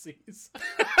tendencies.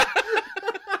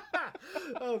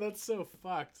 Oh, that's so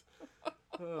fucked.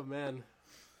 Oh man.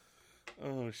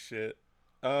 Oh shit.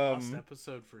 Lost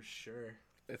episode for sure.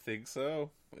 I think so.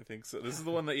 This is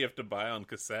the one that you have to buy on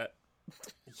cassette.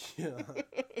 Yeah.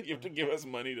 You have to give us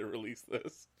money to release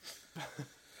this.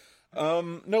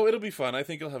 No, it'll be fun. I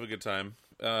think you'll have a good time.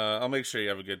 I'll make sure you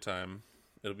have a good time.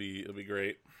 It'll be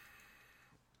great.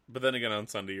 But then again, on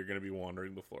Sunday you're going to be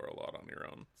wandering the floor a lot on your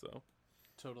own. So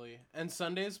totally. And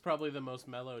Sunday is probably the most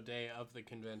mellow day of the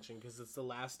convention because it's the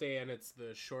last day and it's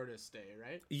the shortest day,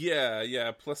 right?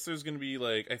 Yeah. Plus, there's going to be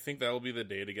like I think that'll be the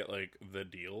day to get like the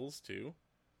deals too.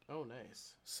 Oh,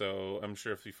 nice. So I'm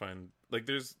sure if you find like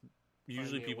there's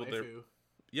usually people there.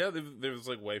 Yeah, there's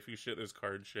like waifu shit. There's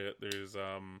card shit. There's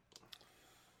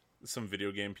some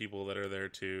video game people that are there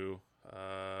too.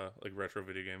 Like retro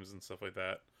video games and stuff like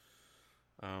that.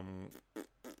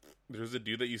 There's a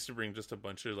dude that used to bring just a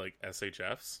bunch of like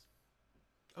SHFs.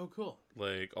 Oh, cool.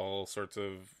 Like all sorts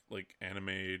of like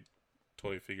anime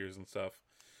toy figures and stuff.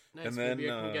 Nice. And then, maybe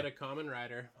I can get a Kamen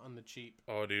Rider on the cheap.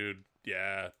 Oh, dude.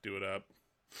 Yeah, do it up.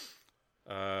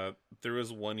 There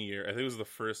was one year, I think it was the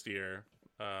first year.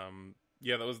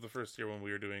 Yeah, that was the first year when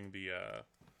we were doing the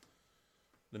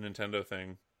Nintendo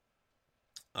thing.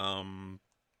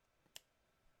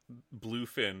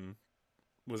 Bluefin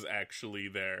was actually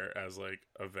there as like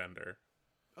a vendor.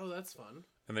 Oh, that's fun.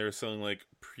 And they were selling like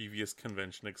previous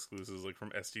convention exclusives like from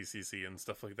SDCC and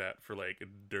stuff like that for like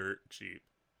dirt cheap.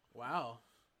 Wow.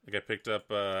 Like I picked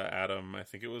up Adam, I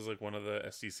think it was like one of the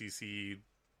SDCC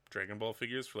Dragon Ball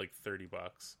figures for like $30.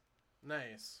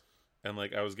 Nice. And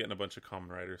like I was getting a bunch of Kamen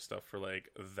Rider stuff for like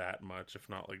that much, if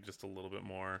not like just a little bit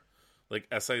more. Like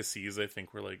SICs I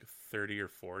think were like 30 or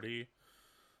 40.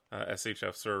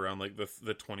 SHFs are around like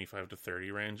the 25 to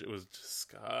 30 range. It was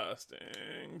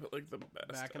disgusting, but like the best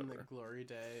back in ever. the glory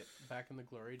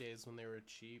days when they were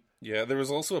cheap. Yeah, there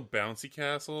was also a bouncy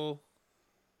castle.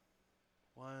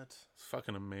 What? It's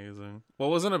fucking amazing. Well,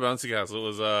 it wasn't a bouncy castle. It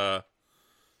was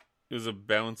a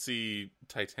bouncy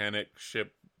Titanic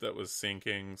ship that was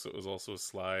sinking, so it was also a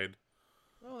slide.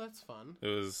 Oh, that's fun. It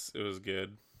was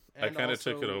good. And I kind of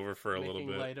also took it over for a little making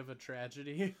bit. light of a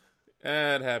tragedy.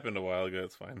 It happened a while ago.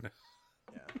 It's fine.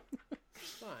 Yeah,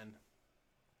 it's fine.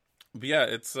 But yeah,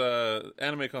 it's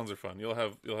anime cons are fun. You'll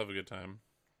have a good time.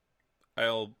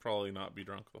 I'll probably not be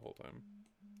drunk the whole time.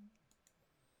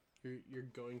 You're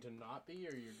going to not be,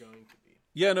 or you're going to be?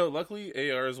 Yeah, no.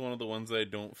 Luckily, AR is one of the ones that I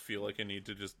don't feel like I need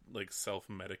to just like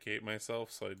self-medicate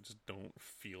myself, so I just don't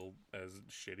feel as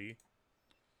shitty.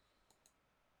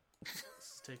 This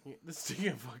is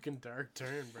taking a fucking dark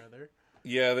turn, brother.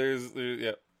 Yeah, there's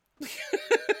yeah.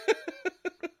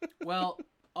 Well,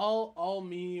 all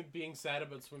me being sad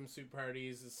about swimsuit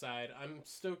parties aside, I'm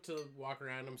stoked to walk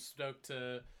around. I'm stoked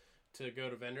to go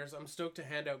to vendors. I'm stoked to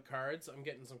hand out cards. I'm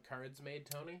getting some cards made,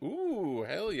 Tony. Ooh,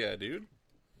 hell yeah, dude!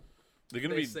 They're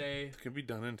gonna be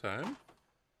done in time.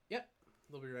 Yep,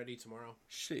 they'll be ready tomorrow.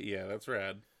 Shit, yeah, that's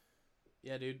rad.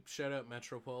 Yeah, dude. Shout out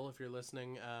Metropole if you're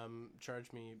listening.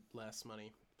 Charge me less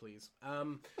money, please.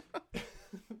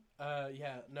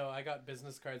 Yeah, no, I got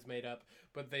business cards made up,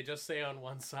 but they just say on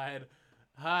one side,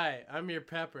 "Hi, I'm your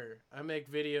Pepper. I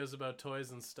make videos about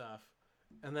toys and stuff."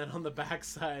 And then on the back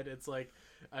side, it's like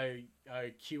a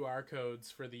QR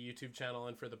codes for the YouTube channel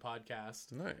and for the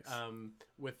podcast. Nice.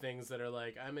 With things that are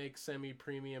like, I make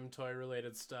semi-premium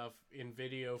toy-related stuff in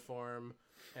video form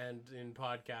and in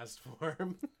podcast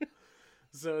form.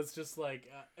 So it's just like,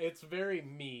 it's very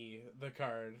me, the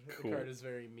card. Cool. The card is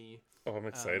very me. Oh, I'm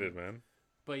excited, man.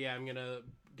 But yeah, I'm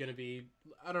gonna be,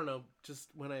 I don't know, just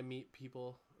when I meet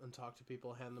people and talk to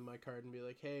people, hand them my card and be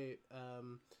like, hey,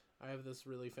 I have this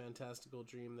really fantastical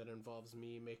dream that involves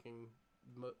me making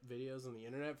videos on the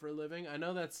internet for a living. I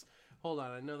know that's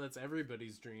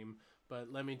everybody's dream,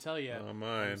 but let me tell you,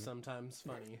 mine. I'm sometimes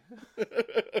funny.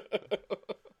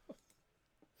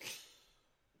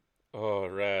 Oh,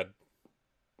 rad.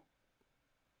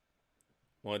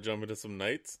 Want to jump into some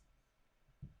nights?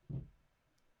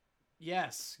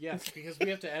 Yes, because we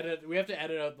have to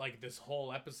edit out like this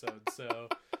whole episode, so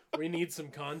we need some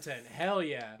content. Hell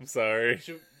yeah. I'm sorry.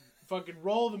 Should fucking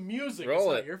roll the music.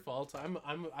 Roll it's it. Not your fault.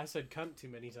 I said cunt too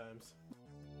many times.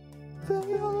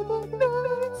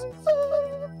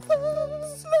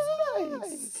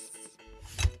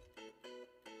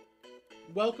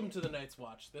 Welcome to the Night's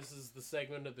Watch. This is the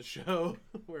segment of the show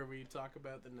where we talk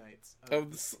about the nights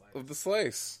of the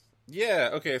slice. Yeah,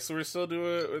 okay, so we're still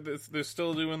doing. They're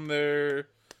still doing their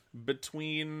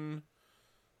between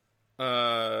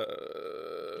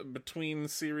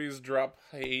series drop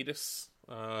hiatus,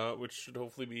 which should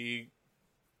hopefully be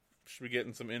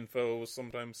getting some info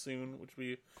sometime soon, which would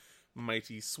be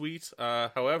mighty sweet.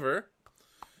 However,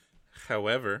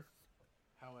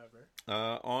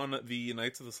 on the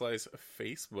Knights of the Slice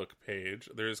Facebook page,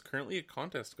 there is currently a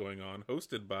contest going on,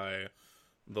 hosted by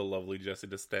the lovely Jesse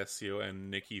D'Estasio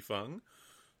and Nikki Fung,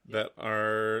 that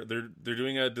are they're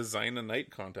doing a design a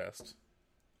night contest.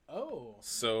 Oh,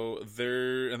 so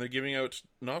they're giving out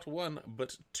not one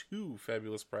but 2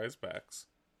 fabulous prize packs.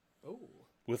 Oh,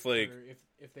 with like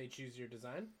if they choose your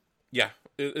design. Yeah,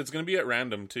 it's gonna be at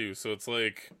random too, so it's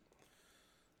like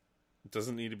it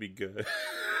doesn't need to be good.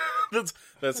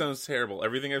 That sounds terrible.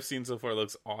 Everything I've seen so far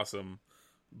looks awesome,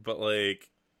 but like,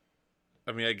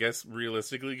 I mean, I guess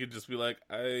realistically, you could just be like,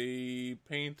 I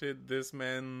painted this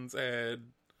man's head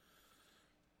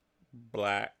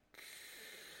black,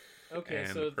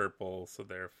 and purple, so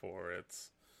therefore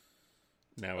it's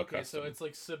now a custom. Okay, so it's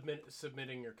like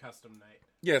submitting your custom night.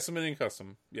 Yeah, submitting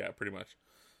custom. Yeah, pretty much.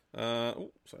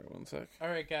 Sorry, one sec. All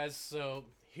right, guys. So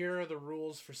here are the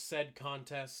rules for said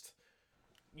contest.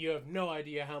 You have no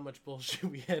idea how much bullshit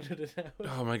we edited out.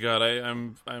 Oh my god, I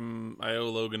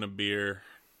owe Logan a beer.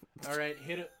 All right,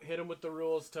 hit him with the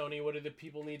rules, Tony. What do the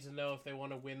people need to know if they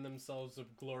want to win themselves a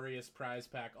glorious prize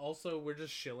pack? Also, we're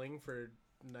just shilling for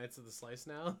Knights of the Slice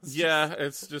now.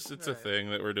 It's a thing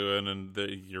that we're doing, and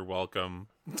you're welcome.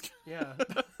 Yeah.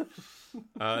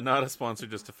 Not a sponsor,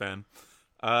 just a fan.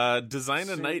 Design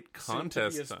a night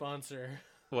contest. Soon to be a sponsor.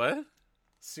 What?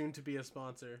 Soon to be a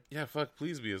sponsor. Yeah, fuck,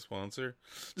 please be a sponsor.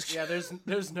 Yeah,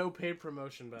 there's no paid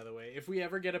promotion, by the way. If we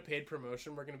ever get a paid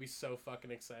promotion, we're going to be so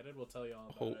fucking excited. We'll tell you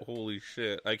all about it. Holy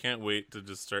shit. I can't wait to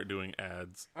just start doing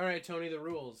ads. All right, Tony, the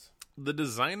rules. The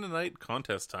Design a Night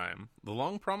contest time. The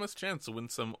long-promised chance to win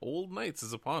some old knights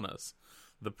is upon us.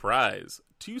 The prize: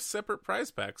 2 separate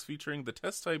prize packs featuring the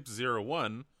test type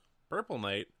 01, Purple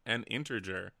Knight, and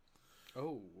Integer.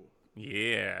 Oh.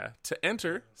 Yeah. To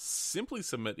enter, simply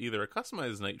submit either a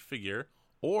customized knight figure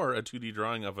or a 2D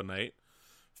drawing of a knight.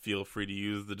 Feel free to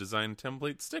use the design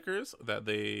template stickers that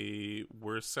they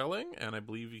were selling, and I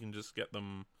believe you can just get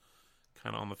them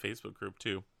kind of on the Facebook group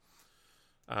too.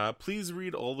 Please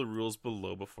read all the rules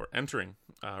below before entering.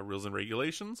 Rules and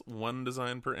regulations: 1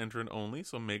 design per entrant only,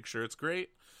 so make sure it's great.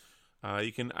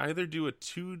 You can either do a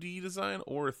 2D design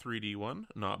or a 3D one,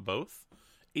 not both.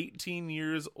 18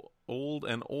 years old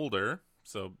and older,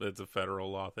 so it's a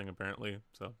federal law thing apparently,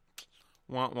 so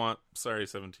want, sorry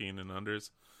 17 and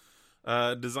unders.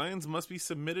 Designs must be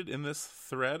submitted in this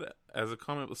thread as a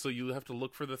comment, so you have to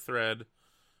look for the thread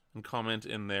and comment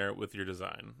in there with your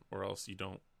design, or else you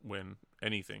don't win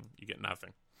anything. You get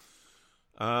nothing.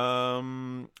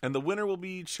 And the winner will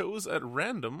be chose at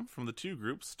random from the 2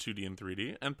 groups, 2D and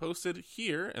 3D, and posted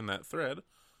here in that thread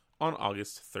on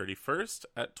August 31st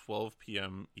at 12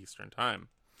 p.m. Eastern Time.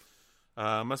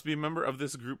 Must be a member of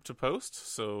this group to post,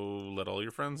 so let all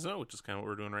your friends know, which is kind of what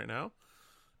we're doing right now.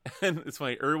 And it's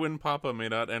funny, Erwin Papa may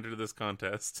not enter this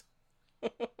contest.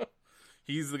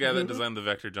 He's the guy that designed the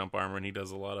Vector Jump armor, and he does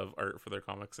a lot of art for their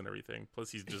comics and everything. Plus,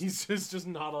 he's just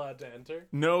not allowed to enter.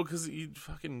 No, because he'd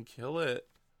fucking kill it.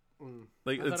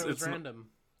 Like I thought it was random.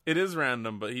 It is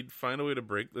random, but he'd find a way to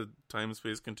break the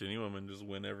time-space continuum and just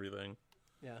win everything.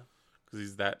 Yeah, because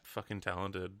he's that fucking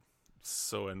talented.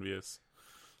 So envious.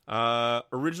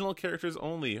 Original characters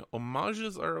only.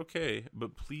 Homages are okay,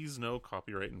 but please no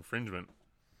copyright infringement.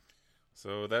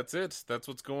 So that's it. That's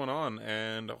what's going on.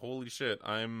 And holy shit,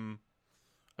 I'm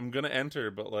gonna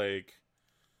enter, but like,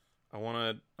 I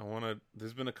wanna.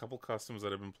 There's been a couple customs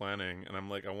that I've been planning, and I'm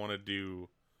like, I want to do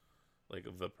like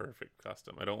the perfect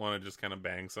custom. I don't want to just kind of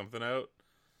bang something out.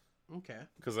 Okay.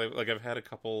 Because I've had a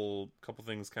couple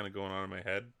things kind of going on in my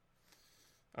head.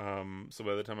 So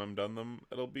by the time I'm done them,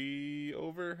 it'll be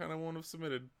over, and I won't have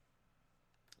submitted.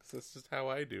 So that's just how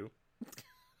I do.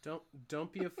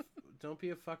 Don't be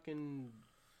a fucking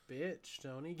bitch,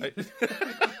 Tony.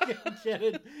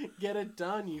 Get it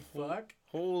done, you fuck.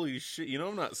 Holy shit! You know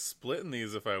I'm not splitting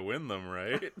these if I win them,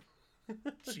 right?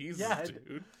 Jesus, yeah,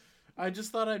 dude. I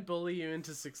just thought I'd bully you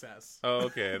into success. Oh,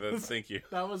 okay. Thank you.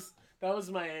 That was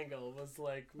my angle. Was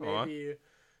like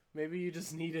maybe you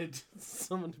just needed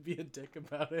someone to be a dick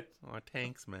about it. Oh,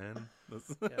 thanks, man.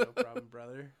 Yeah, no problem,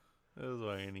 brother. That is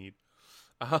what I need.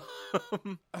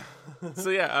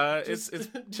 So yeah, it's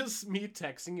just me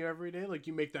texting you every day, like,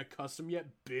 you make that custom yet,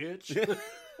 bitch?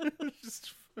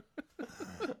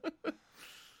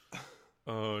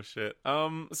 Oh shit.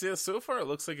 So yeah, so far it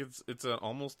looks like it's an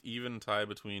almost even tie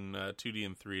between 2D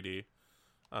and 3D.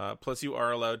 Plus you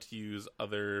are allowed to use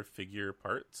other figure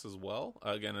parts as well.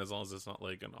 Again, as long as it's not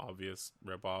like an obvious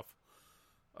ripoff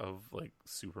of like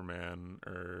Superman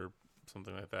or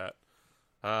something like that.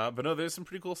 But no, there's some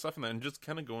pretty cool stuff in that, and just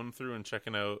kind of going through and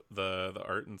checking out the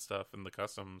art and stuff and the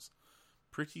customs,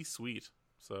 pretty sweet.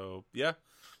 So yeah,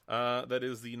 that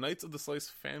is the Knights of the Slice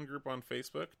fan group on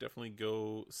Facebook. Definitely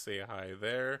go say hi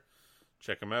there,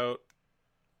 check them out,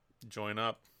 join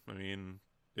up. I mean,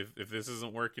 if this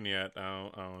isn't working yet, I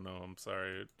don't know. I'm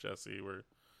sorry, Jesse. We're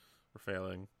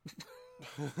failing.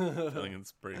 Failing and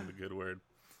spreading the good word.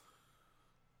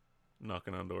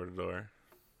 Knocking on door to door.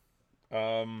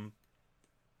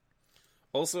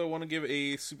 Also, I want to give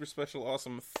a super special,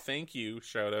 awesome thank you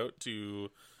shout out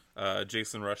to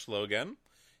Jason Rushlow again.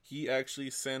 He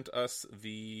actually sent us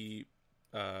a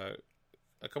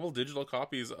couple digital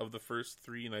copies of the first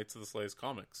 3 Knights of the Slice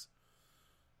comics.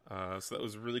 So that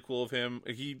was really cool of him.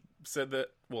 He said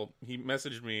that, well, he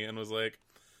messaged me and was like,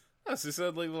 so he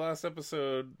said like the last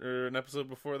episode, or an episode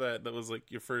before that was like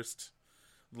your first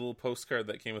little postcard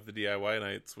that came with the DIY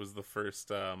Knights was the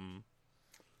first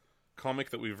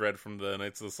comic that we've read from the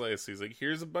Knights of the Slice. He's like,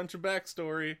 here's a bunch of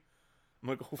backstory. I'm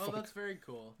like, oh, fuck. That's very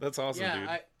cool. That's awesome, dude.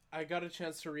 Yeah, I got a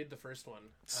chance to read the first one.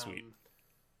 Sweet.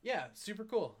 Yeah, super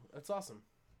cool. That's awesome.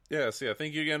 Yeah, so yeah,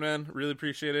 thank you again, man. Really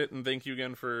appreciate it, and thank you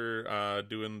again for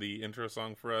doing the intro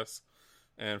song for us,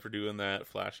 and for doing that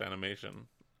Flash animation.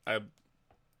 I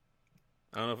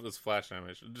don't know if it was Flash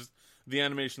animation, just the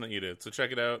animation that you did. So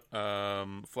check it out.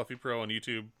 Fluffy Pro on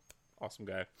YouTube. Awesome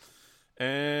guy.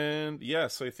 And yeah,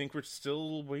 so I think we're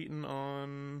still waiting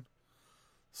on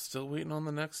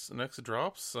the next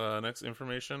drops, next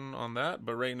information on that.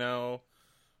 But right now,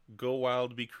 go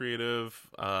wild, be creative.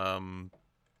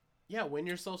 Yeah, win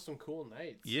yourself some cool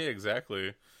knights. Yeah,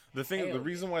 exactly. The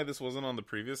reason why this wasn't on the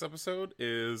previous episode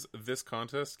is this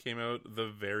contest came out the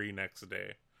very next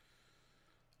day.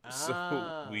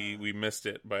 So we missed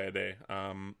it by a day.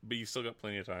 But you still got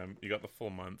plenty of time. You got the full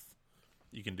month.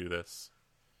 You can do this.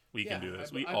 We can do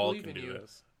this. We all can do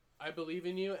this. I believe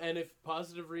in you, and if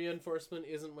positive reinforcement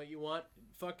isn't what you want,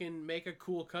 fucking make a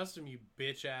cool custom, you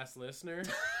bitch-ass listener.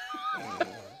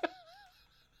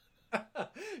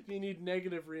 If you need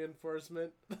negative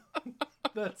reinforcement,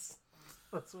 that's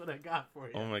what I got for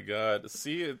you. Oh my god.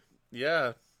 See it.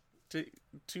 Yeah. 2D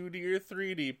or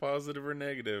 3D, positive or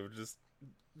negative. Just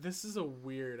this is a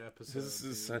weird episode. This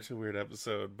is such a weird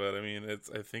episode, but I mean, it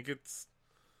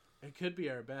could be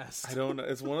our best. I don't know.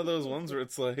 It's one of those ones where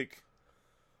it's like,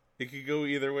 it could go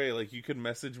either way. Like, you could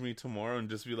message me tomorrow and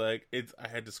just be like, I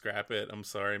had to scrap it. I'm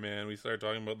sorry, man. We started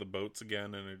talking about the boats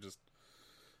again, and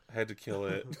I had to kill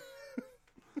it.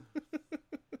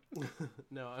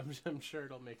 No, I'm sure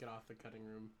it'll make it off the cutting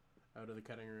room, out of the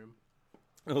cutting room.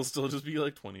 It'll still just be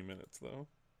like 20 minutes, though.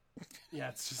 Yeah,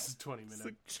 it's just a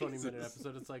 20-minute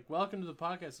episode. It's like, welcome to the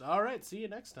podcast. All right, see you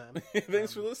next time.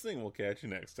 Thanks for listening. We'll catch you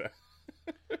next time.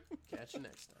 Catch you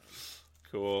next time.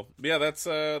 Cool. Yeah, that's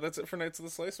it for Knights of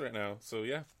the Slice right now. So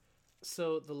yeah.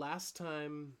 So the last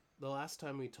time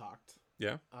we talked,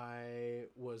 yeah, I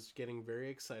was getting very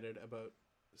excited about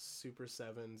Super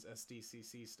 7's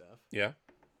SDCC stuff. Yeah.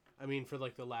 I mean, for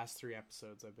like the last 3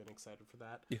 episodes, I've been excited for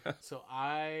that. Yeah. So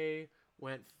I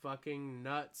went fucking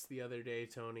nuts the other day,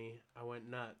 Tony. I went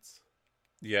nuts.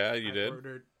 Yeah, you did.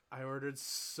 I ordered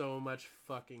so much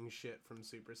fucking shit from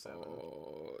Super 7.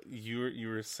 Oh, you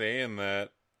were saying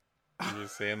that. You were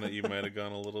saying that you might have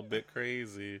gone a little bit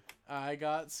crazy. I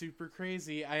got super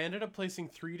crazy. I ended up placing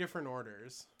 3 different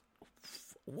orders.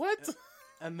 What?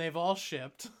 And they've all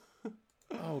shipped.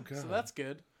 Oh god. So that's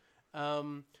good.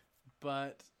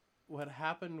 But what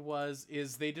happened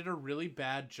is they did a really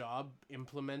bad job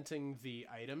implementing the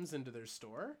items into their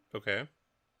store. Okay.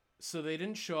 So they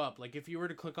didn't show up. Like, if you were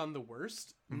to click on the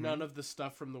worst, none of the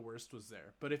stuff from the worst was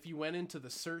there. But if you went into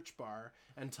the search bar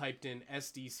and typed in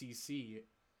SDCC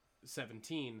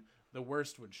 17, the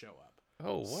worst would show up.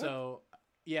 Oh, what? So,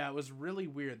 yeah, it was really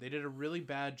weird. They did a really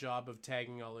bad job of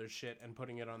tagging all their shit and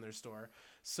putting it on their store.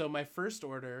 So my first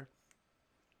order,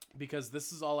 because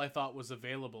this is all I thought was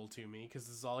available to me, because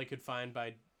this is all I could find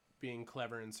by being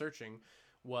clever and searching,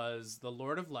 was the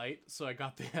Lord of Light. So I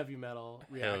got the heavy metal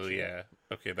reaction. Hell yeah.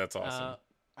 Okay, that's awesome.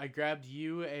 I grabbed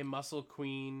you a Muscle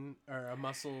Queen, or a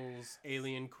Muscles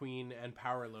Alien Queen and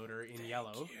Power Loader in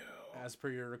yellow, as per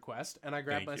your request. And I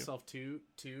grabbed myself two,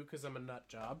 because I'm a nut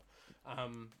job.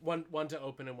 One to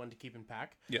open and one to keep in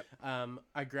pack. Yeah.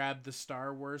 I grabbed the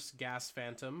Star Wars Gas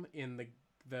Phantom in the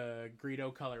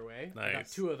Greedo colorway. Nice. I got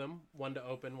 2 of them, one to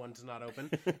open, one to not open.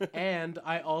 And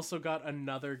I also got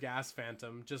another Gas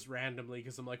Phantom just randomly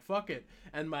because I'm like, fuck it.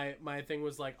 And my thing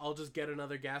was like, I'll just get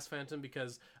another Gas Phantom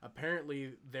because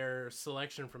apparently their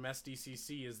selection from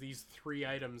SDCC is these 3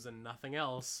 items and nothing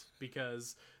else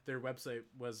because their website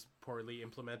was poorly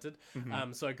implemented.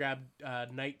 Mm-hmm. So I grabbed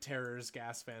Night Terror's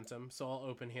Gas Phantom. So I'll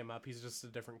open him up. He's just a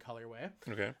different colorway.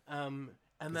 Okay. And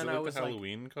is then it like I was the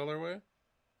Halloween colorway?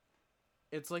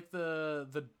 It's like the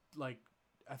like,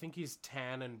 I think he's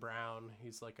tan and brown.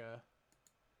 He's like a...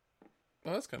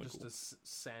 Oh, that's kind of cool. Just a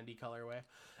sandy colorway.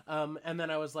 And then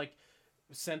I was like,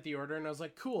 sent the order and I was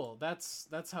like, cool, that's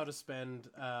how to spend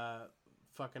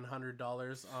fucking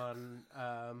 $100 on...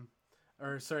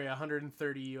 or sorry,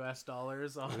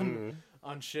 $130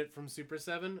 on shit from Super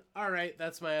 7. All right,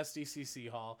 that's my SDCC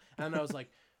haul. And I was like,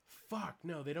 fuck,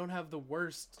 no, they don't have the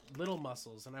worst little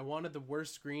muscles. And I wanted the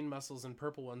worst green muscles and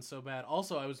purple ones so bad.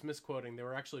 Also, I was misquoting. They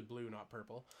were actually blue, not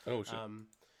purple. Oh, shit.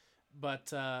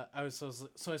 But I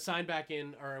signed back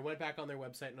in, or I went back on their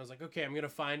website and I was like, okay, I'm going to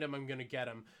find them. I'm going to get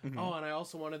them. Mm-hmm. Oh, and I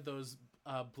also wanted those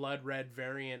blood red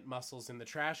variant muscles in the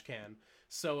trash can.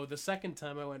 So the second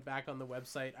time I went back on the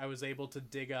website, I was able to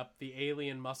dig up the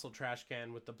alien muscle trash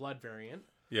can with the blood variant.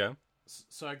 Yeah.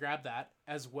 So I grabbed that,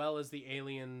 as well as the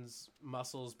aliens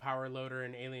muscles power loader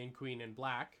and alien queen in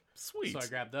black. Sweet. So I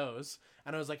grabbed those,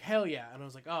 and I was like, hell yeah. And I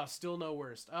was like, oh, still no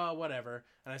worst. Oh, whatever.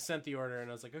 And I sent the order, and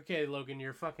I was like, okay, Logan,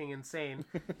 you're fucking insane.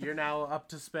 You're now up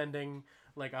to spending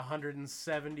like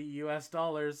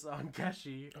 $170 on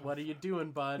Keshi. What are you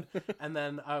doing, bud? And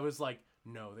then I was like,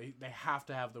 no, they have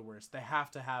to have the worst. They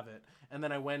have to have it. And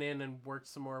then I went in and worked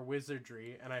some more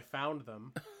wizardry, and I found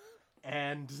them.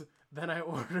 And then I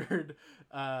ordered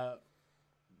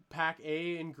pack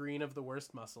A in green of the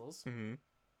worst muscles. Mm-hmm.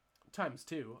 Times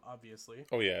 2, obviously.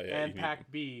 Oh, yeah. And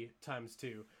pack B times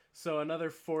 2. So another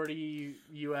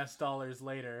 $40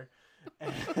 later.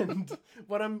 And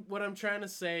what I'm trying to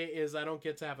say is I don't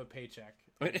get to have a paycheck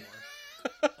anymore.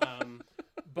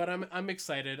 But I'm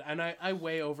excited, and I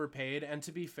way overpaid. And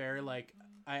to be fair, like,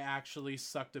 I actually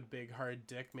sucked a big hard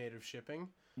dick made of shipping.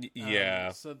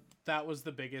 Yeah. So that was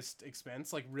the biggest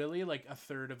expense. Like really, like a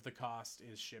third of the cost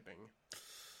is shipping.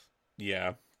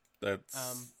 Yeah,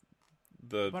 that's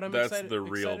but that's excited, the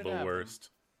real excited the worst.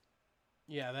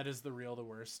 Yeah, that is the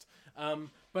worst.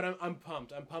 But I'm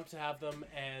pumped. I'm pumped to have them.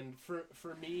 And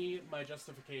for me, my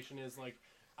justification is like,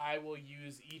 I will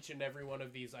use each and every one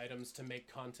of these items to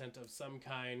make content of some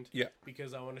kind. Yeah.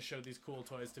 Because I want to show these cool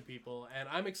toys to people. And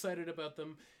I'm excited about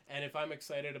them. And if I'm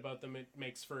excited about them, it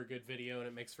makes for a good video and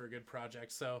it makes for a good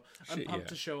project. So I'm pumped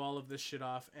to show all of this shit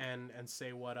off and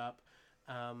say what up.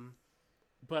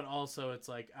 But also it's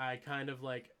like, I kind of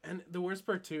like, and the worst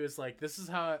part too is like, this is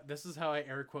how I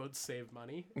air quotes save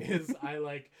money is I'm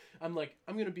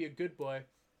going to be a good boy.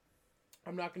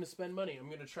 I'm not going to spend money. I'm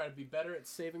going to try to be better at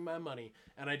saving my money.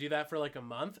 And I do that for like a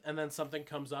month, and then something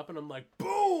comes up and I'm like,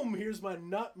 boom, here's my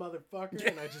nut, motherfucker.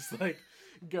 And I just like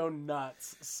go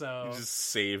nuts. So you just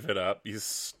save it up. You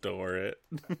store it.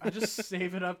 I just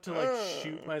save it up to like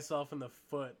shoot myself in the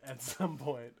foot at some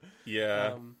point.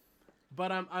 Yeah.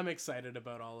 But I'm excited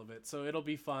about all of it. So it'll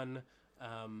be fun.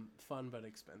 Fun but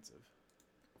expensive.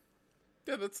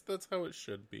 Yeah, that's how it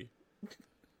should be.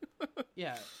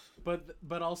 Yeah,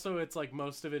 but also it's like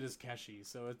most of it is Keshi,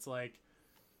 so it's like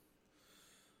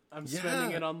I'm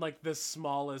spending it on like the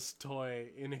smallest toy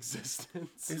in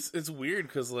existence. It's weird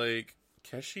because like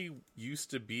Keshi used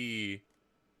to be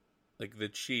like the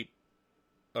cheap,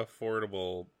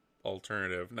 affordable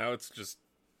alternative. Now it's just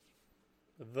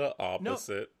the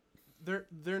opposite. No,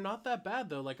 they're not that bad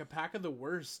though. Like a pack of the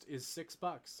worst is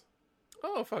 $6.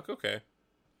 Oh fuck, okay.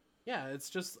 Yeah, it's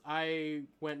just I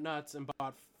went nuts and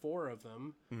bought 4 of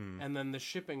them, and then the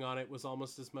shipping on it was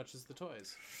almost as much as the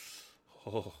toys.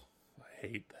 Oh, I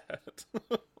hate that.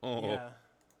 Oh. Yeah,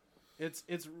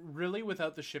 it's really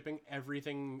without the shipping,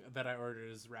 everything that I ordered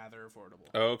is rather affordable.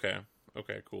 Oh, okay.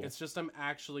 Okay, cool. It's just I'm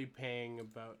actually paying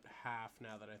about half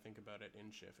now that I think about it in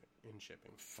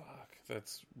shipping. Fuck,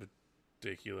 that's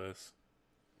ridiculous.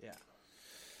 Yeah.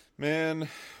 Man,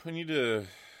 we need to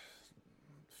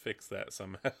fix that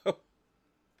somehow.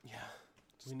 Yeah.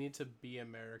 We need to be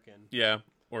American. Yeah,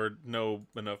 or know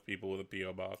enough people with a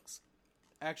P.O. box.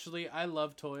 Actually, I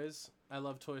love toys. I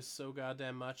love toys so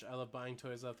goddamn much. I love buying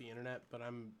toys off the internet, but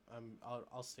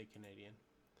I'll stay Canadian.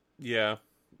 Yeah.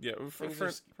 Yeah,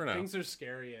 for now. Things are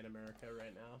scary in America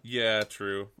right now. Yeah,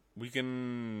 true. We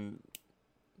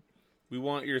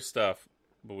want your stuff,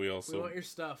 but we also want your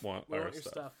stuff. Want your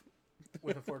stuff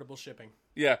with affordable shipping.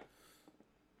 Yeah.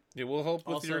 Yeah, we'll help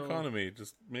with also, your economy.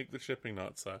 Just make the shipping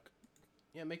not suck.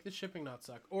 Yeah, make the shipping not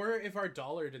suck. Or if our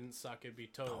dollar didn't suck, it'd be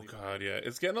totally fine. God, yeah.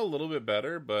 It's getting a little bit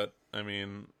better, but, I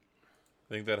mean,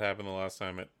 I think that happened the last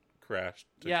time it crashed.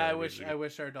 Yeah, I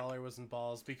wish our dollar wasn't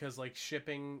balls, because, like,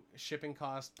 shipping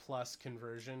cost plus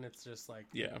conversion, it's just, like,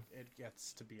 yeah, it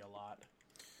gets to be a lot.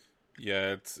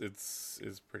 Yeah,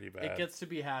 it's pretty bad. It gets to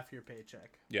be half your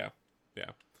paycheck. Yeah, yeah.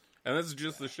 And that's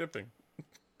just the shipping.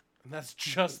 And that's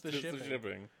just the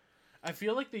shipping. I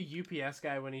feel like the UPS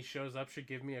guy, when he shows up, should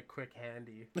give me a quick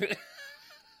handy.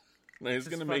 No, he's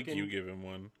gonna make you give him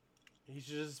one. He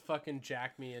should just fucking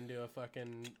jack me into a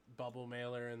fucking bubble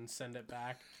mailer and send it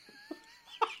back.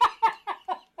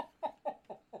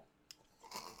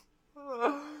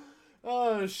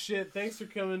 Oh shit, thanks for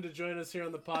coming to join us here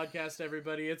on the podcast,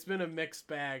 everybody. It's been a mixed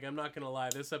bag, I'm not gonna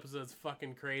lie. This episode's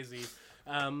fucking crazy.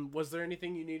 Was there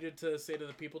anything you needed to say to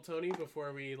the people, Tony,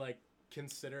 before we, like,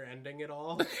 consider ending it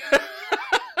all?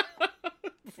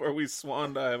 Before we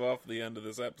swan dive off the end of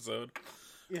this episode.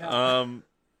 Yeah.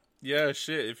 Yeah,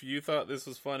 shit. If you thought this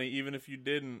was funny, even if you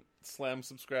didn't, slam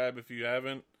subscribe if you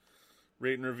haven't.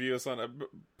 Rate and review us on a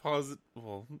positive.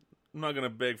 Well, I'm not gonna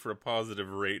beg for a positive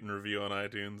rate and review on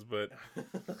iTunes, but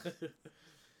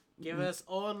give us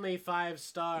only 5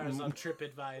 stars on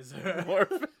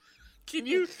TripAdvisor. Can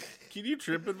you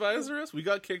TripAdvisor us? We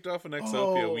got kicked off of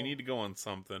Nexopia. We need to go on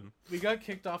something. We got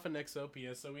kicked off of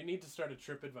Nexopia, so we need to start a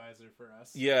TripAdvisor for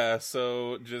us. Yeah,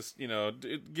 so just,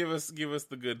 give us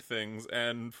the good things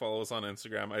and follow us on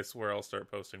Instagram. I swear I'll start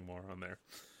posting more on there.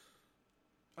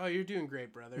 Oh, you're doing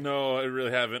great, brother. No, I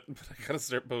really haven't, but I gotta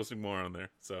start posting more on there.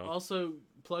 So also,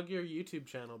 plug your YouTube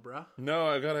channel, bruh. No,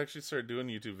 I gotta actually start doing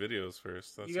YouTube videos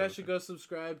first. You guys should go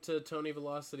subscrive to Tony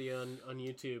Velocity on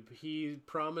YouTube. He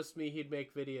promised me he'd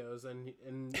make videos, and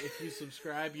if you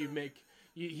subscribe, you've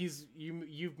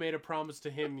made a promise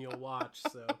to him you'll watch.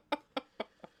 So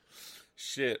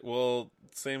shit. Well,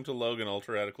 same to Logan,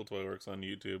 Ultra Radical Toy Works on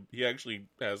YouTube. He actually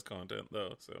has content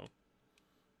though, so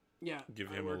yeah, give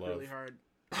him a love. Really hard.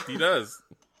 He does.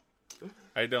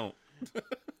 I don't.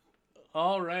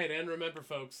 All right, and remember,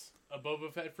 folks, a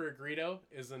Boba Fett for a Greedo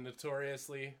is a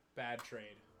notoriously bad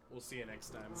trade. We'll see you next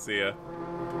time. See ya.